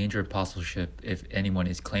think the danger of apostleship, if anyone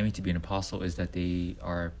is claiming to be an apostle, is that they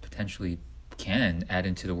are potentially can add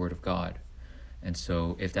into the Word of God. And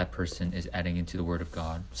so if that person is adding into the Word of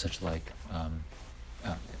God, such like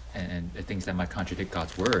and things that might contradict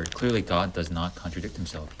God's Word, clearly God does not contradict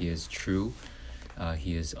himself. He is true.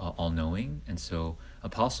 He is all-knowing. And so the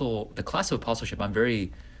class of apostleship, I'm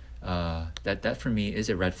very that for me is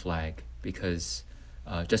a red flag, because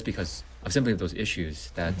just because of simply those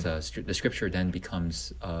issues that the scripture then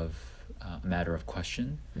becomes of a matter of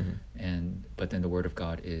question, but then the Word of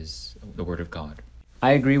God is the Word of God.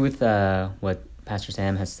 I agree with what Pastor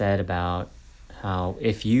Sam has said about how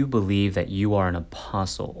if you believe that you are an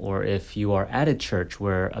apostle, or if you are at a church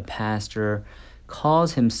where a pastor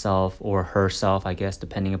calls himself or herself, I guess,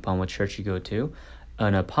 depending upon what church you go to,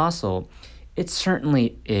 an apostle, it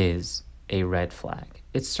certainly is a red flag.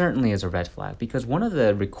 It certainly is a red flag, because one of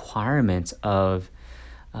the requirements of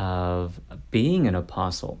being an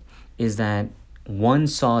apostle is that one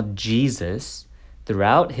saw Jesus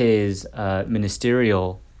throughout his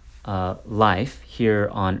ministerial life here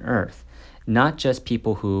on earth, not just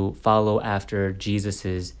people who follow after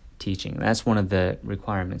Jesus's teaching. That's one of the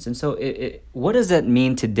requirements. And so what does that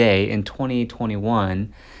mean today in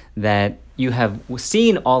 2021 that you have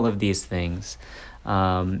seen all of these things,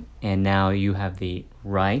 and now you have the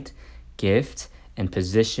right gift and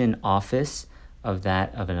position, office of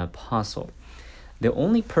that of an apostle? The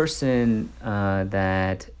only person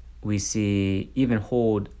that we see even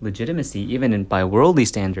hold legitimacy, even by worldly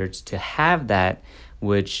standards, to have that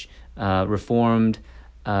which Reformed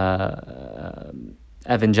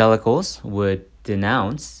evangelicals would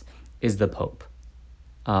denounce, is the Pope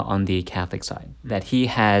on the Catholic side. That he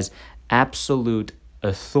has absolute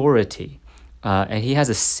authority, and he has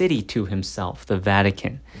a city to himself, the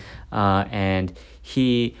Vatican. And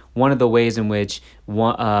one of the ways in which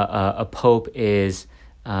a Pope is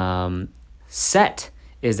set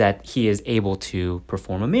is that he is able to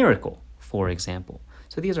perform a miracle, for example.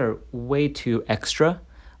 So these are way too extra,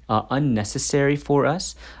 unnecessary for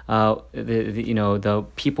us. The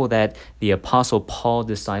people that the Apostle Paul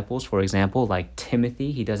disciples, for example, like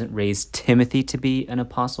Timothy, he doesn't raise Timothy to be an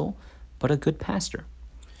apostle, but a good pastor.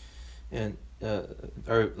 And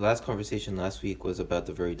our last conversation last week was about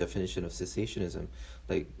the very definition of cessationism.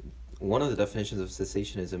 One of the definitions of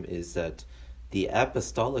cessationism is that the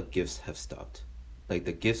apostolic gifts have stopped. The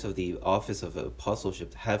gifts of the office of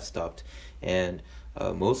apostleship have stopped, and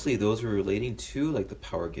mostly those were relating to the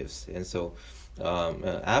power gifts. And so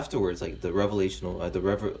afterwards, the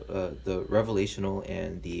revelational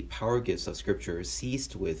and the power gifts of Scripture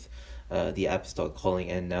ceased with the apostolic calling,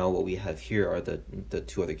 and now what we have here are the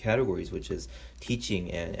two other categories, which is teaching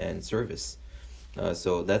and service.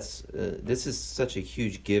 So this is such a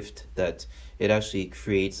huge gift that it actually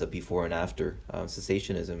creates a before and after.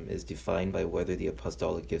 Cessationism is defined by whether the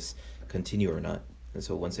apostolic gifts continue or not. And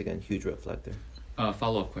so once again, huge red flag there.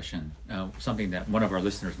 Follow-up question, something that one of our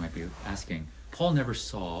listeners might be asking. Paul never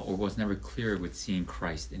saw, or was never clear with seeing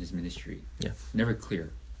Christ in his ministry. Yeah. Never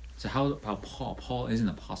clear. So how about Paul? Paul is an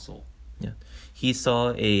apostle. Yeah. He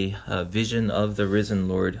saw a vision of the risen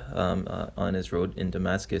Lord on his road in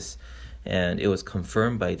Damascus, and it was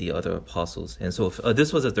confirmed by the other apostles. And so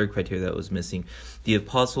this was a third criteria that was missing. The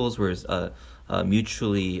apostles were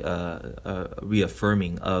mutually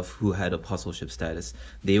reaffirming of who had apostleship status.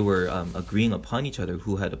 They were agreeing upon each other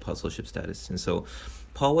who had apostleship status. And so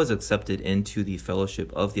Paul was accepted into the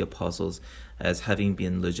fellowship of the apostles as having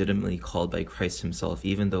been legitimately called by Christ himself,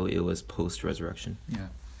 even though it was post-resurrection. Yeah.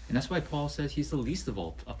 And that's why Paul says he's the least of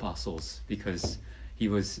all apostles, because he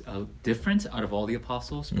was different out of all the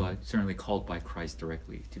apostles, but certainly called by Christ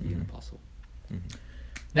directly to be an apostle.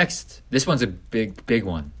 Next, this one's a big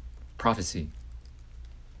one. Prophecy.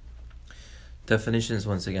 Definitions,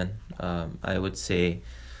 once again. I would say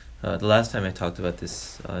The last time I talked about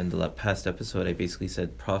this in the past episode, I basically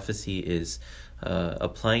said prophecy is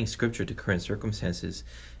applying scripture to current circumstances.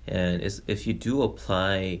 And if you do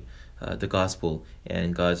apply the gospel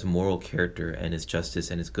and God's moral character and his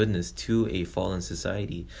justice and his goodness to a fallen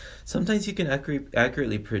society, sometimes you can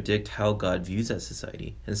accurately predict how God views that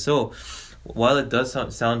society. And so, while it does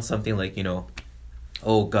sound something like,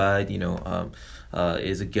 oh, God,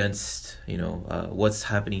 is against, what's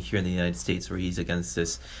happening here in the United States, or he's against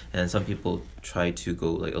this, and some people try to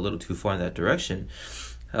go like a little too far in that direction.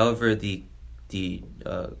 However, the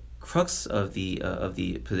crux of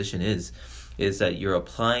the position is that you're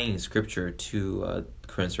applying scripture to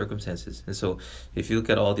current circumstances. And so if you look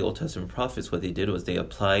at all the Old Testament prophets, what they did was they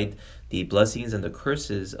applied the blessings and the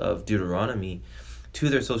curses of Deuteronomy to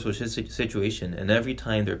their social situation. And every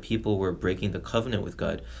time their people were breaking the covenant with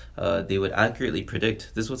God, they would accurately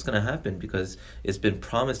predict this is what's going to happen because it's been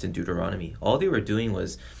promised in Deuteronomy. All they were doing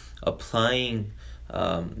was applying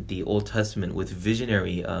the Old Testament with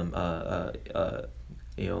visionary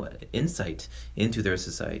insight into their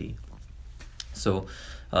society. So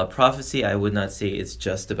prophecy, I would not say it's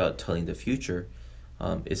just about telling the future.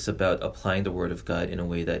 It's about applying the word of God in a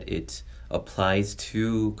way that it applies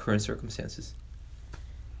to current circumstances.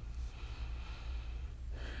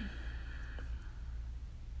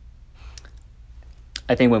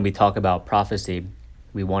 I think when we talk about prophecy,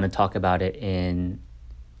 we want to talk about it in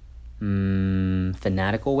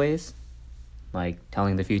fanatical ways, like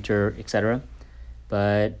telling the future, etc.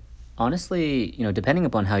 But honestly, depending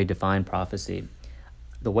upon how you define prophecy,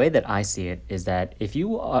 the way that I see it is that if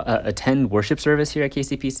you attend worship service here at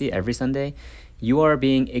KCPC every Sunday, you are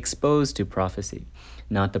being exposed to prophecy,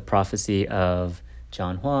 not the prophecy of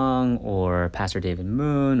John Huang or Pastor David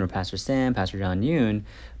Moon or Pastor Sam, Pastor John Yoon,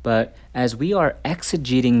 but as we are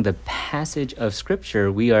exegeting the passage of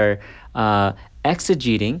Scripture, we are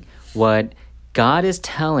exegeting what God is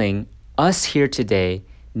telling us here today,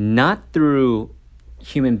 not through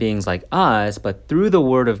human beings like us, but through the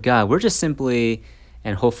Word of God. We're just simply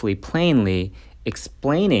and hopefully plainly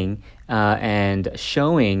explaining and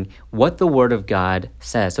showing what the Word of God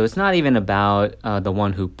says. So it's not even about the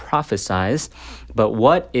one who prophesies, but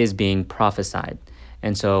what is being prophesied.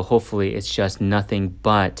 And so hopefully it's just nothing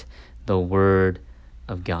but the Word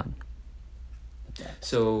of God.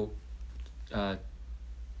 So to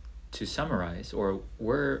summarize, or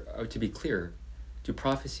to be clear, do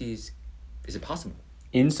prophecies, is it possible?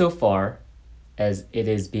 Insofar as it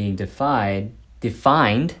is being defined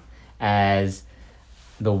as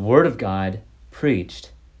the Word of God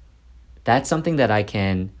preached, that's something that I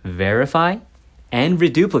can verify and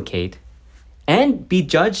reduplicate and be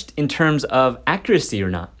judged in terms of accuracy or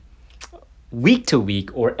not, week to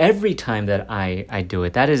week or every time that I do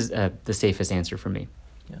it. That is the safest answer for me.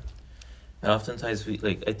 Yeah. And oftentimes,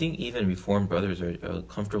 I think even Reformed brothers are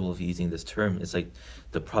comfortable with using this term. It's like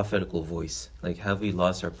the prophetical voice. Like, have we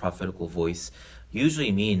lost our prophetical voice?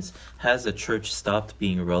 Usually means, has the church stopped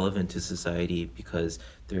being relevant to society because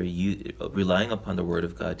they're relying upon the Word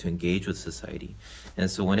of God to engage with society?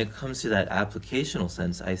 And so when it comes to that applicational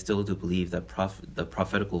sense, I still do believe that the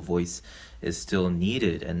prophetical voice is still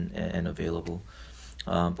needed and available.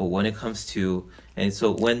 But when it comes to, and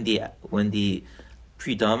so when the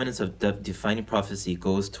predominance of defining prophecy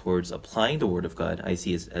goes towards applying the Word of God, I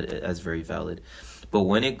see it as very valid. But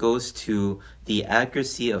when it goes to the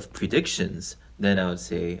accuracy of predictions, then I would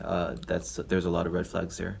say there's a lot of red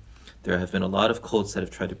flags there. There have been a lot of cults that have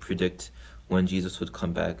tried to predict when Jesus would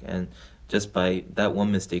come back, and just by that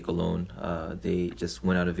one mistake alone, they just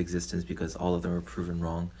went out of existence because all of them were proven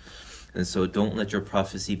wrong. And so don't let your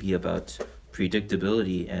prophecy be about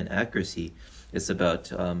predictability and accuracy. It's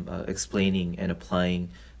about explaining and applying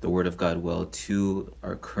the Word of God well to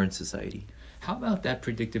our current society. How about that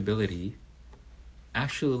predictability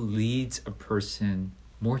actually leads a person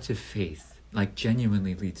more to faith, like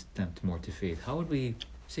genuinely leads them more to faith? How would we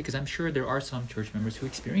say, because I'm sure there are some church members who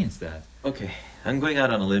experience that. Okay, I'm going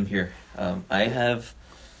out on a limb here. I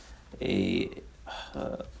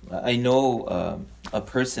know a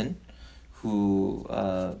person who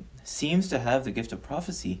seems to have the gift of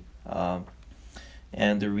prophecy.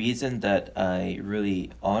 And the reason that I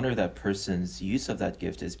really honor that person's use of that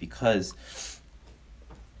gift is because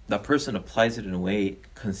that person applies it in a way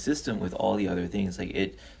consistent with all the other things. Like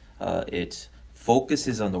it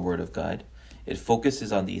focuses on the Word of God. It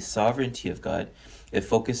focuses on the sovereignty of God. It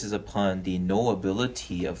focuses upon the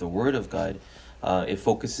knowability of the Word of God. It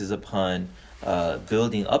focuses upon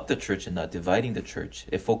building up the church and not dividing the church.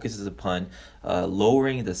 It focuses upon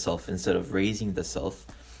lowering the self instead of raising the self.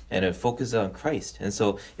 and it focuses on Christ. And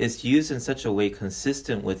so it's used in such a way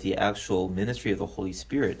consistent with the actual ministry of the Holy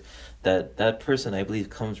Spirit that that person, I believe,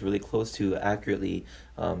 comes really close to accurately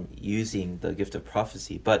using the gift of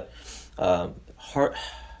prophecy. But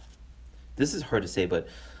this is hard to say, but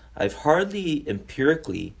I've hardly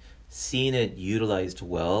empirically seen it utilized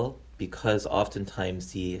well, because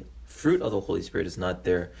oftentimes the fruit of the Holy Spirit is not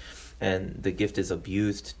there, and the gift is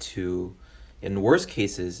abused to, in worst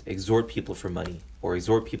cases, exhort people for money or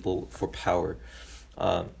exhort people for power.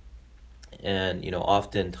 And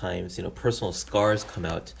oftentimes personal scars come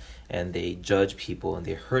out, and they judge people, and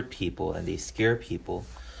they hurt people, and they scare people.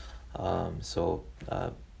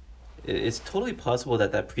 It's totally possible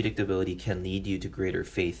that predictability can lead you to greater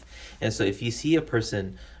faith. And so if you see a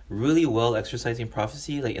person really well exercising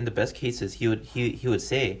prophecy, like in the best cases, he would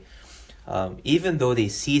say, even though they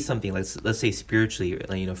see something, let's say spiritually,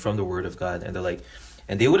 from the Word of God, and they're like,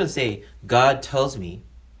 and they wouldn't say, God tells me.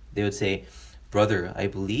 They would say, brother, I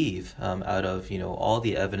believe out of all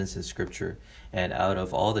the evidence in Scripture and out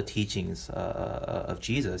of all the teachings of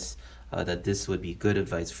Jesus, that this would be good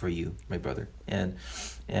advice for you, my brother. And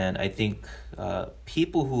I think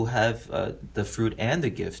people who have the fruit and the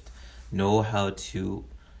gift know how to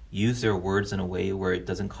use their words in a way where it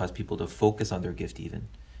doesn't cause people to focus on their gift even.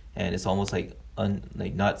 And it's almost like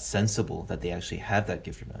not sensible that they actually have that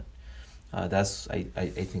gift or not. That's, I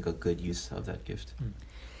think, a good use of that gift.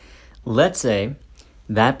 Let's say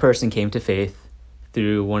that person came to faith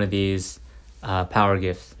through one of these power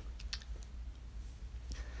gifts.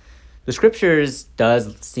 The Scriptures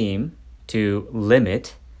does seem to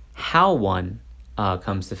limit how one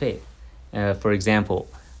comes to faith. For example,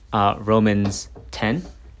 Romans 10,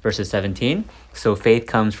 verses 17. So faith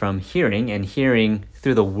comes from hearing, and hearing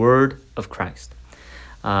through the word of Christ.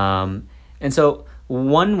 And so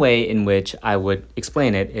one way in which I would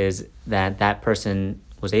explain it is that person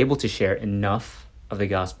was able to share enough of the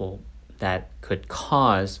gospel that could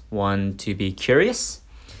cause one to be curious,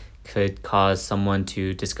 could cause someone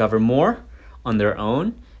to discover more on their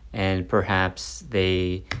own, and perhaps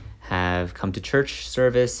they have come to church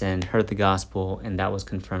service and heard the gospel, and that was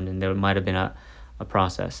confirmed, and there might have been a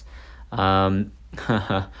process. I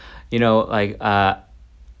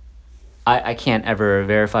can't ever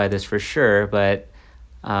verify this for sure, but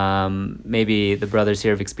maybe the brothers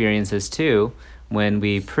here have experienced this too, when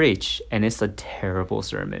we preach and it's a terrible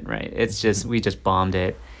sermon, right? It's just, we just bombed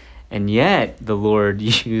it. And yet the Lord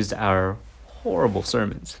used our horrible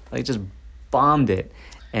sermons, like just bombed it.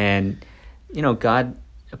 And, God,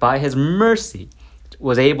 by his mercy,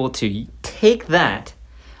 was able to take that,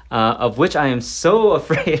 of which I am so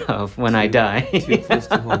afraid of when I die. Too close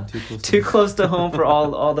to home. Too close to home for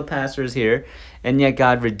all the pastors here. And yet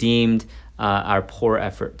God redeemed our poor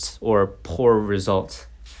efforts or poor results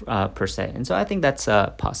per se. And so I think that's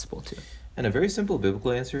possible too. And a very simple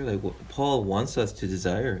biblical answer, like Paul wants us to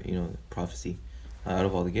desire, prophecy out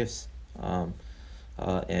of all the gifts.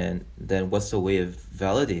 And then what's the way of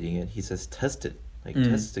validating it? He says, test it.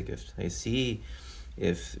 Test the gift. See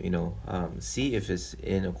if it's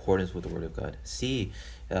in accordance with the Word of God. See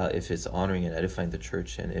if it's honoring and edifying the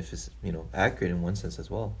church, and if it's accurate in one sense as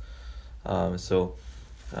well.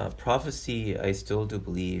 Prophecy, I still do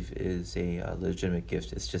believe, is a legitimate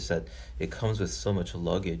gift. It's just that it comes with so much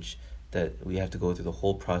luggage that we have to go through the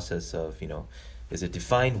whole process of, is it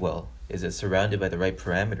defined well? Is it surrounded by the right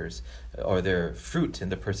parameters? Are there fruit in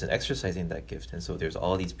the person exercising that gift? And so there's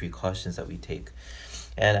all these precautions that we take.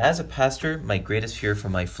 And as a pastor, my greatest fear for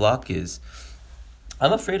my flock is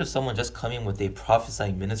I'm afraid of someone just coming with a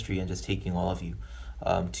prophesying ministry and just taking all of you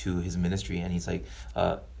to his ministry. And he's like,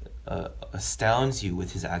 astounds you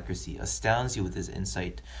with his accuracy, astounds you with his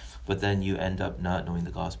insight, but then you end up not knowing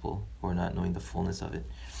the gospel or not knowing the fullness of it.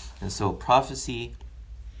 And so prophecy,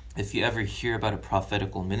 if you ever hear about a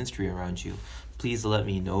prophetical ministry around you, please let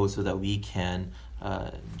me know so that we can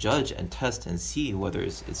judge and test and see whether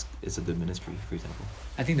it's a good ministry, for example.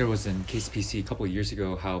 I think there was in KCPC a couple of years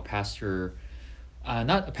ago how a pastor,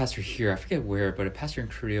 not a pastor here, I forget where, but a pastor in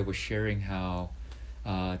Korea was sharing how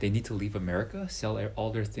they need to leave America, sell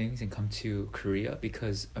all their things, and come to Korea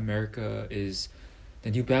because America is the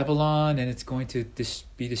new Babylon and it's going to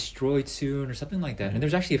be destroyed soon or something like that. Mm-hmm. And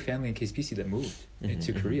there's actually a family in KCPC that moved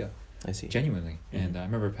into Korea. I see. Genuinely. Mm-hmm. And I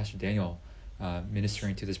remember Pastor Daniel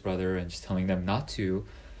ministering to this brother and just telling them not to,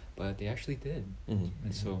 but they actually did. Mm-hmm.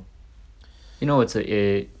 And so... it's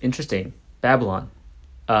interesting. Babylon.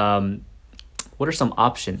 What are some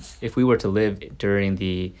options if we were to live during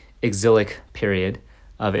the exilic period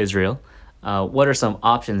of Israel? What are some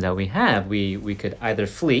options that we have? We could either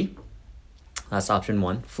flee. That's option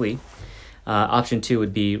one, flee. Option two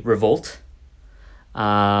would be revolt.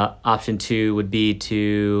 Option two would be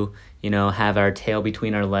to, have our tail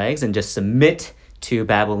between our legs and just submit to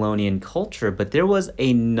Babylonian culture. But there was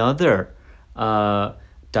another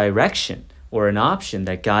direction or an option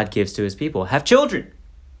that God gives to his people. Have children.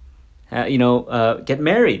 Get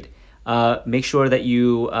married. Make sure that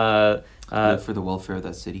you... Live for the welfare of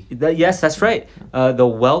that city. Yes, that's right. The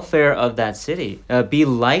welfare of that city. Be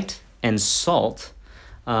light and salt.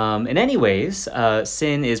 In any ways,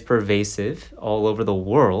 sin is pervasive all over the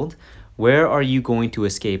world. Where are you going to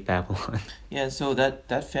escape Babylon? Yeah, so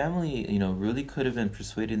that family, really could have been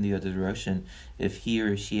persuaded in the other direction if he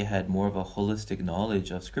or she had more of a holistic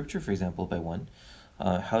knowledge of Scripture, for example, by one.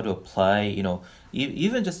 How to apply,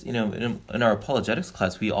 even just, in our apologetics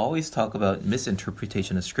class, we always talk about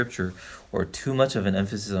misinterpretation of Scripture or too much of an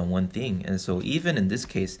emphasis on one thing. And so even in this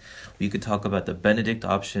case, we could talk about the Benedict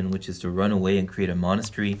option, which is to run away and create a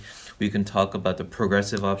monastery. We can talk about the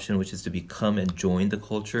progressive option, which is to become and join the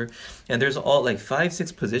culture. And there's all like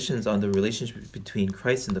 5-6 positions on the relationship between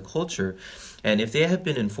Christ and the culture. And if they had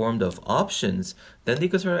been informed of options, then they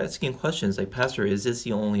could start asking questions like, Pastor, is this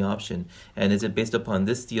the only option? And is it based upon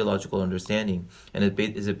this theological understanding? And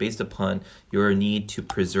is it based upon your need to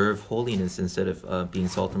preserve holiness instead of being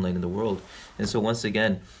salt and light in the world? And so once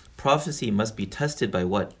again, prophecy must be tested by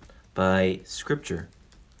what? By Scripture.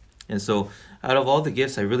 And so out of all the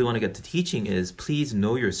gifts I really want to get to teaching is please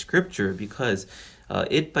know your Scripture, because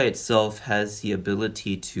it by itself has the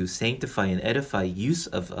ability to sanctify and edify use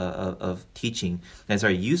of teaching,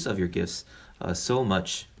 use of your gifts so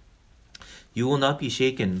much. You will not be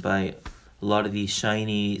shaken by a lot of these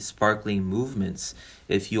shiny, sparkling movements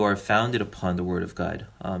if you are founded upon the Word of God,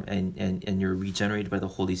 and you're regenerated by the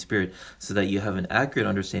Holy Spirit so that you have an accurate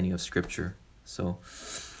understanding of Scripture. So,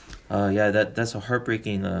 that's a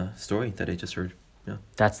heartbreaking story that I just heard. Yeah.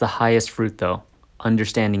 That's the highest fruit, though,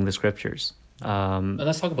 understanding the Scriptures.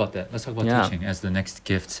 Let's talk about that. Let's talk about teaching as the next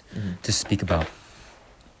gift to speak about.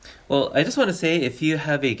 Well, I just want to say, if you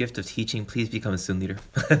have a gift of teaching, please become a student leader.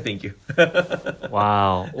 Thank you.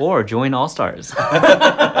 Wow. Or join All Stars.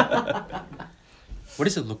 What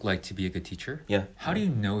does it look like to be a good teacher? Yeah. How do you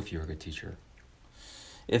know if you're a good teacher?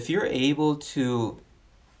 If you're able to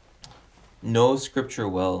know Scripture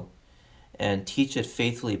well and teach it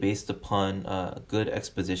faithfully based upon good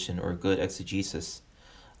exposition or good exegesis,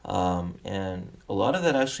 and a lot of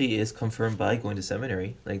that actually is confirmed by going to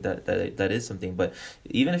seminary. Like that is something. But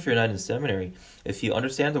even if you're not in seminary, if you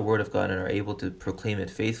understand the Word of God and are able to proclaim it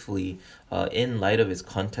faithfully in light of its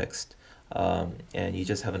context, and you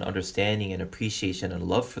just have an understanding and appreciation and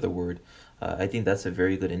love for the Word, I think that's a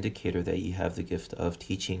very good indicator that you have the gift of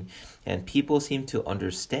teaching. And people seem to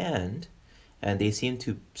understand, and they seem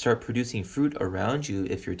to start producing fruit around you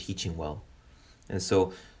if you're teaching well. And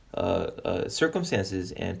so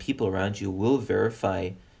circumstances and people around you will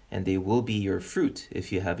verify, and they will be your fruit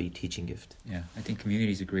if you have a teaching gift. Yeah, I think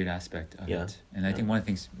community is a great aspect of it. And I think one of the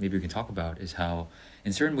things maybe we can talk about is how,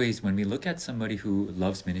 in certain ways, when we look at somebody who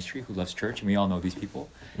loves ministry, who loves church, and we all know these people,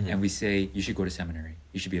 and we say, you should go to seminary,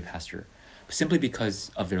 you should be a pastor, simply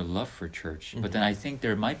because of their love for church. But then I think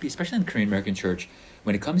there might be, especially in Korean American church,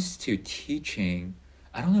 when it comes to teaching,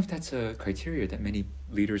 I don't know if that's a criteria that many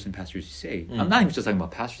leaders and pastors say. I'm not even just talking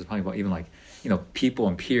about pastors, I'm talking about even people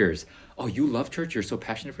and peers. Oh, you love church, you're so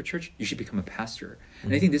passionate for church, you should become a pastor.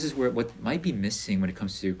 And I think this is where what might be missing when it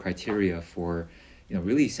comes to criteria for,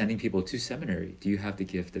 really sending people to seminary. Do you have the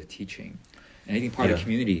gift of teaching? And I think part of the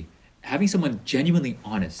community, having someone genuinely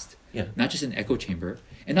honest, not just an echo chamber,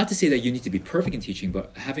 and not to say that you need to be perfect in teaching,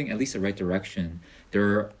 but having at least the right direction.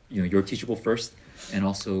 You're teachable first, and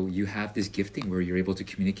also you have this gifting where you're able to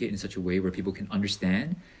communicate in such a way where people can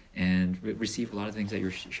understand and receive a lot of things that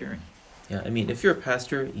you're sharing. Yeah, I mean, if you're a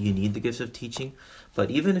pastor, you need the gift of teaching. But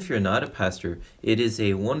even if you're not a pastor, it is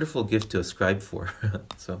a wonderful gift to ascribe for.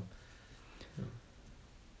 So,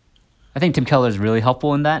 I think Tim Keller is really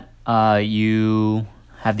helpful in that. You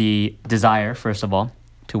have the desire, first of all,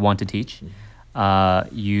 to want to teach.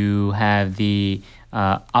 You have the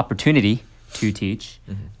opportunity to teach.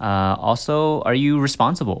 Also, are you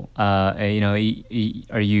responsible? Are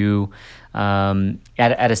you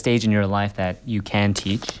at a stage in your life that you can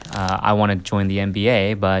teach? I want to join the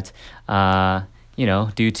MBA, but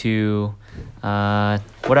due to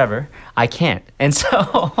whatever, I can't. And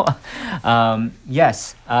so,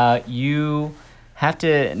 yes, you have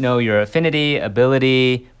to know your affinity,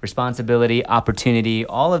 ability, responsibility, opportunity.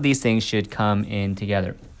 All of these things should come in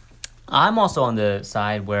together. I'm also on the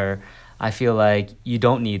side where I feel like you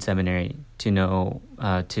don't need seminary to know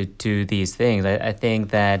to do these things. I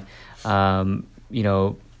think that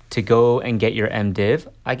to go and get your MDiv,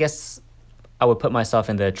 I guess I would put myself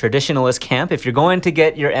in the traditionalist camp. If you're going to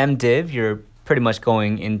get your MDiv, you're pretty much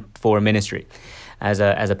going in for ministry as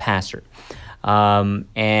a pastor.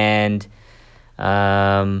 And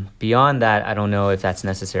beyond that, I don't know if that's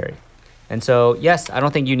necessary. And so, yes, I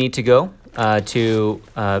don't think you need to go to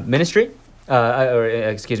ministry,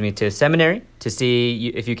 to seminary to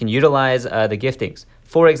see if you can utilize the giftings.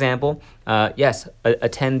 For example, yes,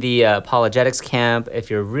 attend the apologetics camp. If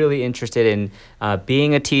you're really interested in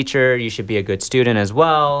being a teacher, you should be a good student as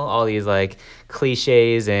well. All these like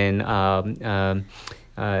cliches and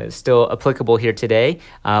still applicable here today.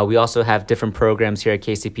 We also have different programs here at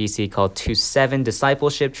KCPC called 2-7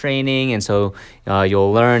 discipleship training. And so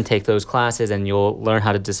you'll take those classes and you'll learn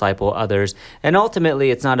how to disciple others. And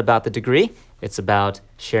ultimately, it's not about the degree. It's about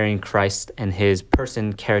sharing Christ and his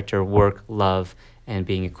person, character, work, love, and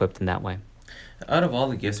being equipped in that way. Out of all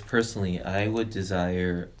the gifts, personally, I would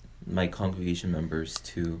desire my congregation members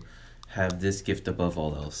to have this gift above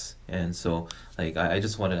all else. And so, like, I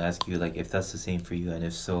just wanted to ask you, like, if that's the same for you, and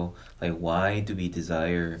if so, like, why do we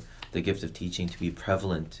desire the gift of teaching to be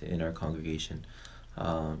prevalent in our congregation?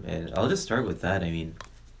 And I'll just start with that. I mean,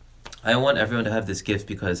 I want everyone to have this gift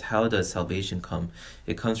because how does salvation come?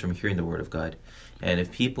 It comes from hearing the word of God. And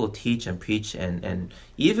if people teach and preach and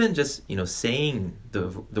even just, saying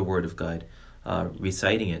the word of God,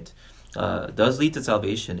 reciting it, does lead to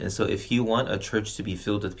salvation. And so if you want a church to be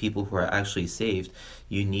filled with people who are actually saved,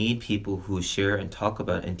 you need people who share and talk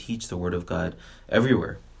about and teach the word of God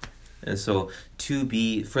everywhere. And so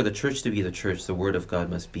for the church to be the church, the word of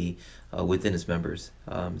God must be within its members.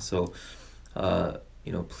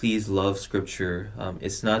 Please love Scripture.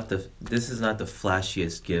 This is not the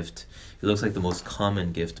flashiest gift. It looks like the most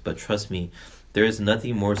common gift, but trust me, there is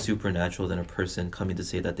nothing more supernatural than a person coming to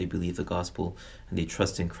say that they believe the gospel and they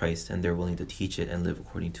trust in Christ and they're willing to teach it and live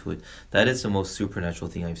according to it. That is the most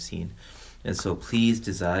supernatural thing I've seen. And so please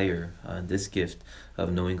desire this gift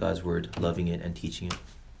of knowing God's word, loving it, and teaching it.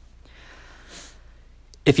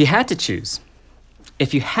 If you had to choose,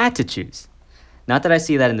 not that I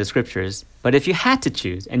see that in the scriptures, but if you had to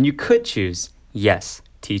choose, and you could choose, yes,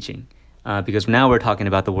 teaching. Because now we're talking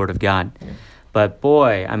about the word of God. Yeah. But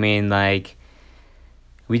boy, I mean, like,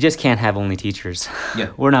 we just can't have only teachers.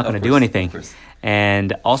 Yeah, we're not going to do anything. Of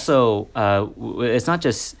And also, it's not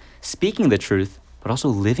just speaking the truth, but also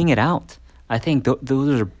living it out. I think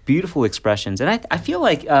those are beautiful expressions. And I feel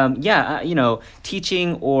like,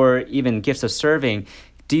 teaching or even gifts of serving,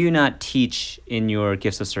 do you not teach in your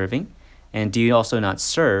gifts of serving? And do you also not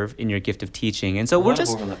serve in your gift of teaching? And so a lot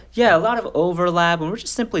of overlap. And we're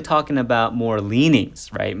just simply talking about more leanings,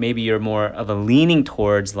 right? Maybe you're more of a leaning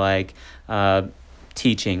towards like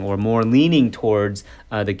teaching or more leaning towards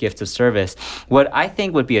the gift of service. What I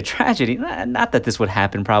think would be a tragedy, not that this would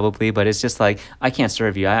happen probably, but it's just like, I can't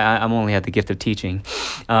serve you. I'm only at the gift of teaching.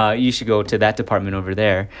 You should go to that department over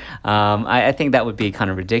there. I think that would be kind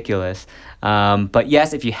of ridiculous. But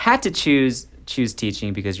yes, if you had to choose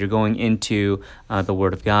teaching because you're going into the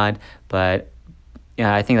Word of God. But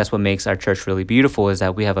I think that's what makes our church really beautiful is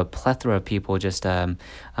that we have a plethora of people just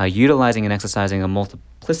utilizing and exercising a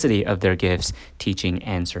multiplicity of their gifts, teaching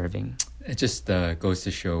and serving. It just goes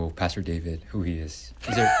to show Pastor David who he is.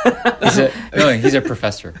 He's a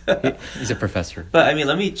professor. He's a professor. But I mean,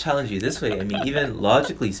 let me challenge you this way. I mean, even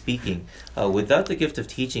logically speaking, without the gift of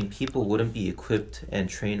teaching, people wouldn't be equipped and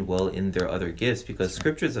trained well in their other gifts because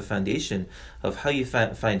Scripture is the foundation of how you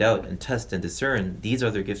find out and test and discern these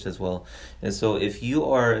other gifts as well. And so if you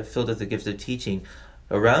are filled with the gift of teaching,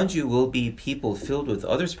 around you will be people filled with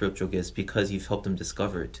other spiritual gifts because you've helped them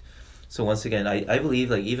discover it. So once again, I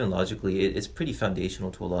believe like even logically, it's pretty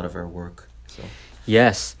foundational to a lot of our work. So.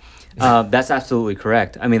 Yes, that's absolutely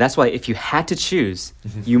correct. I mean, that's why if you had to choose,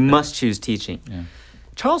 you must choose teaching. Yeah.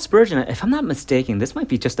 Charles Spurgeon, if I'm not mistaken, this might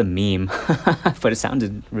be just a meme, but it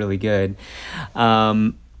sounded really good.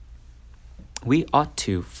 We ought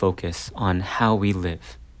to focus on how we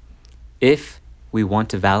live if we want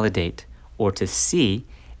to validate or to see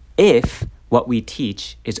if what we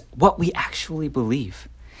teach is what we actually believe.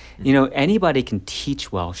 Anybody can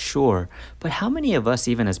teach well, sure. But how many of us,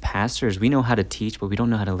 even as pastors, we know how to teach, but we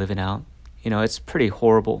don't know how to live it out? It's pretty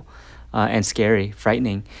horrible and scary,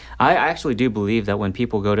 frightening. I actually do believe that when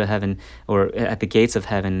people go to heaven or at the gates of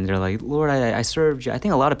heaven, they're like, Lord, I served you. I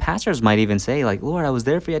think a lot of pastors might even say, like, Lord, I was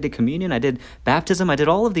there for you. I did communion. I did baptism. I did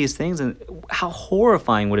all of these things. And how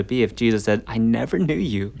horrifying would it be if Jesus said, I never knew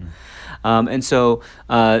you? And so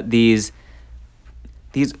these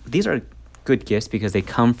are good gifts because they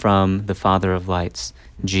come from the Father of lights,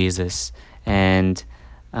 Jesus. And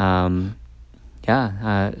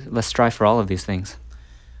let's strive for all of these things.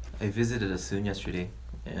 I visited Asun yesterday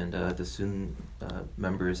and the student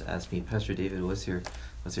members asked me, Pastor David, what's your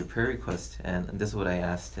prayer request? And this is what I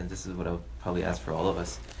asked, and this is what I'll probably ask for all of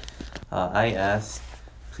us. I asked,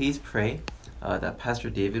 please pray that Pastor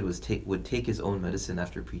David would take his own medicine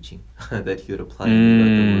after preaching, that he would apply the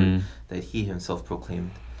word that he himself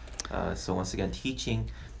proclaimed. So once again, teaching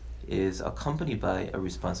is accompanied by a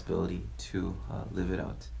responsibility to live it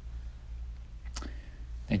out.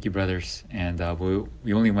 Thank you, brothers. And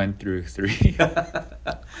we only went through 3.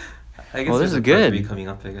 I guess Well, this there's is a good. Part 3 coming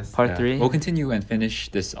up, I guess. Part 3. We'll continue and finish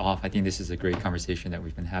this off. I think this is a great conversation that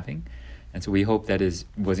we've been having. And so we hope that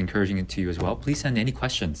was encouraging to you as well. Please send any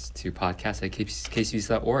questions to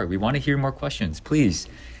podcast@kcbc.org. We want to hear more questions. Please,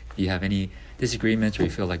 if you have any disagreements or you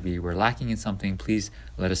feel like we were lacking in something, please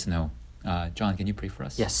let us know. John, can you pray for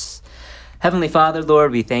us? Yes. Heavenly Father,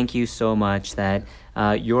 Lord, we thank you so much that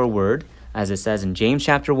your word, as it says in James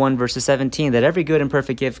chapter 1, verses 17, that every good and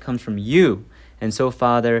perfect gift comes from you. And so,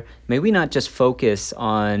 Father, may we not just focus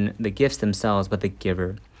on the gifts themselves, but the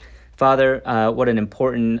giver. Father, what an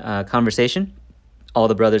important conversation. All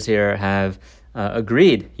the brothers here have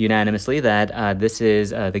agreed unanimously that this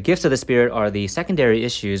is the gifts of the Spirit are the secondary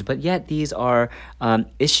issues, but yet these are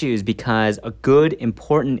issues because good,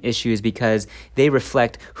 important issues because they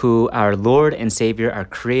reflect who our Lord and Savior, our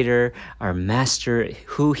Creator, our Master,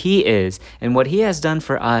 who He is and what He has done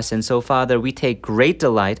for us. And so, Father, we take great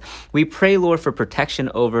delight. We pray, Lord, for protection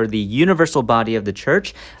over the universal body of the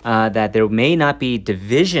church, that there may not be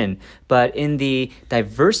division, but in the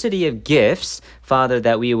diversity of gifts, Father,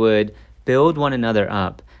 that we would build one another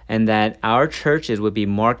up, and that our churches would be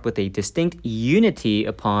marked with a distinct unity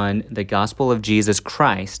upon the gospel of Jesus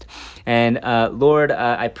Christ. And Lord,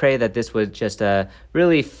 I pray that this would just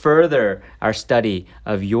really further our study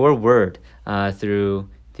of your word through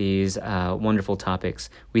these wonderful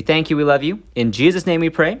topics. We thank you, we love you. In Jesus' name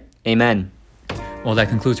we pray, amen. Well, that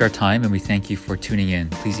concludes our time, and we thank you for tuning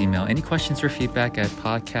in. Please email any questions or feedback at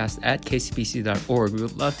podcast@kcbc.org. We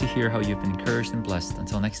would love to hear how you've been encouraged and blessed.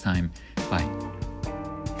 Until next time, bye.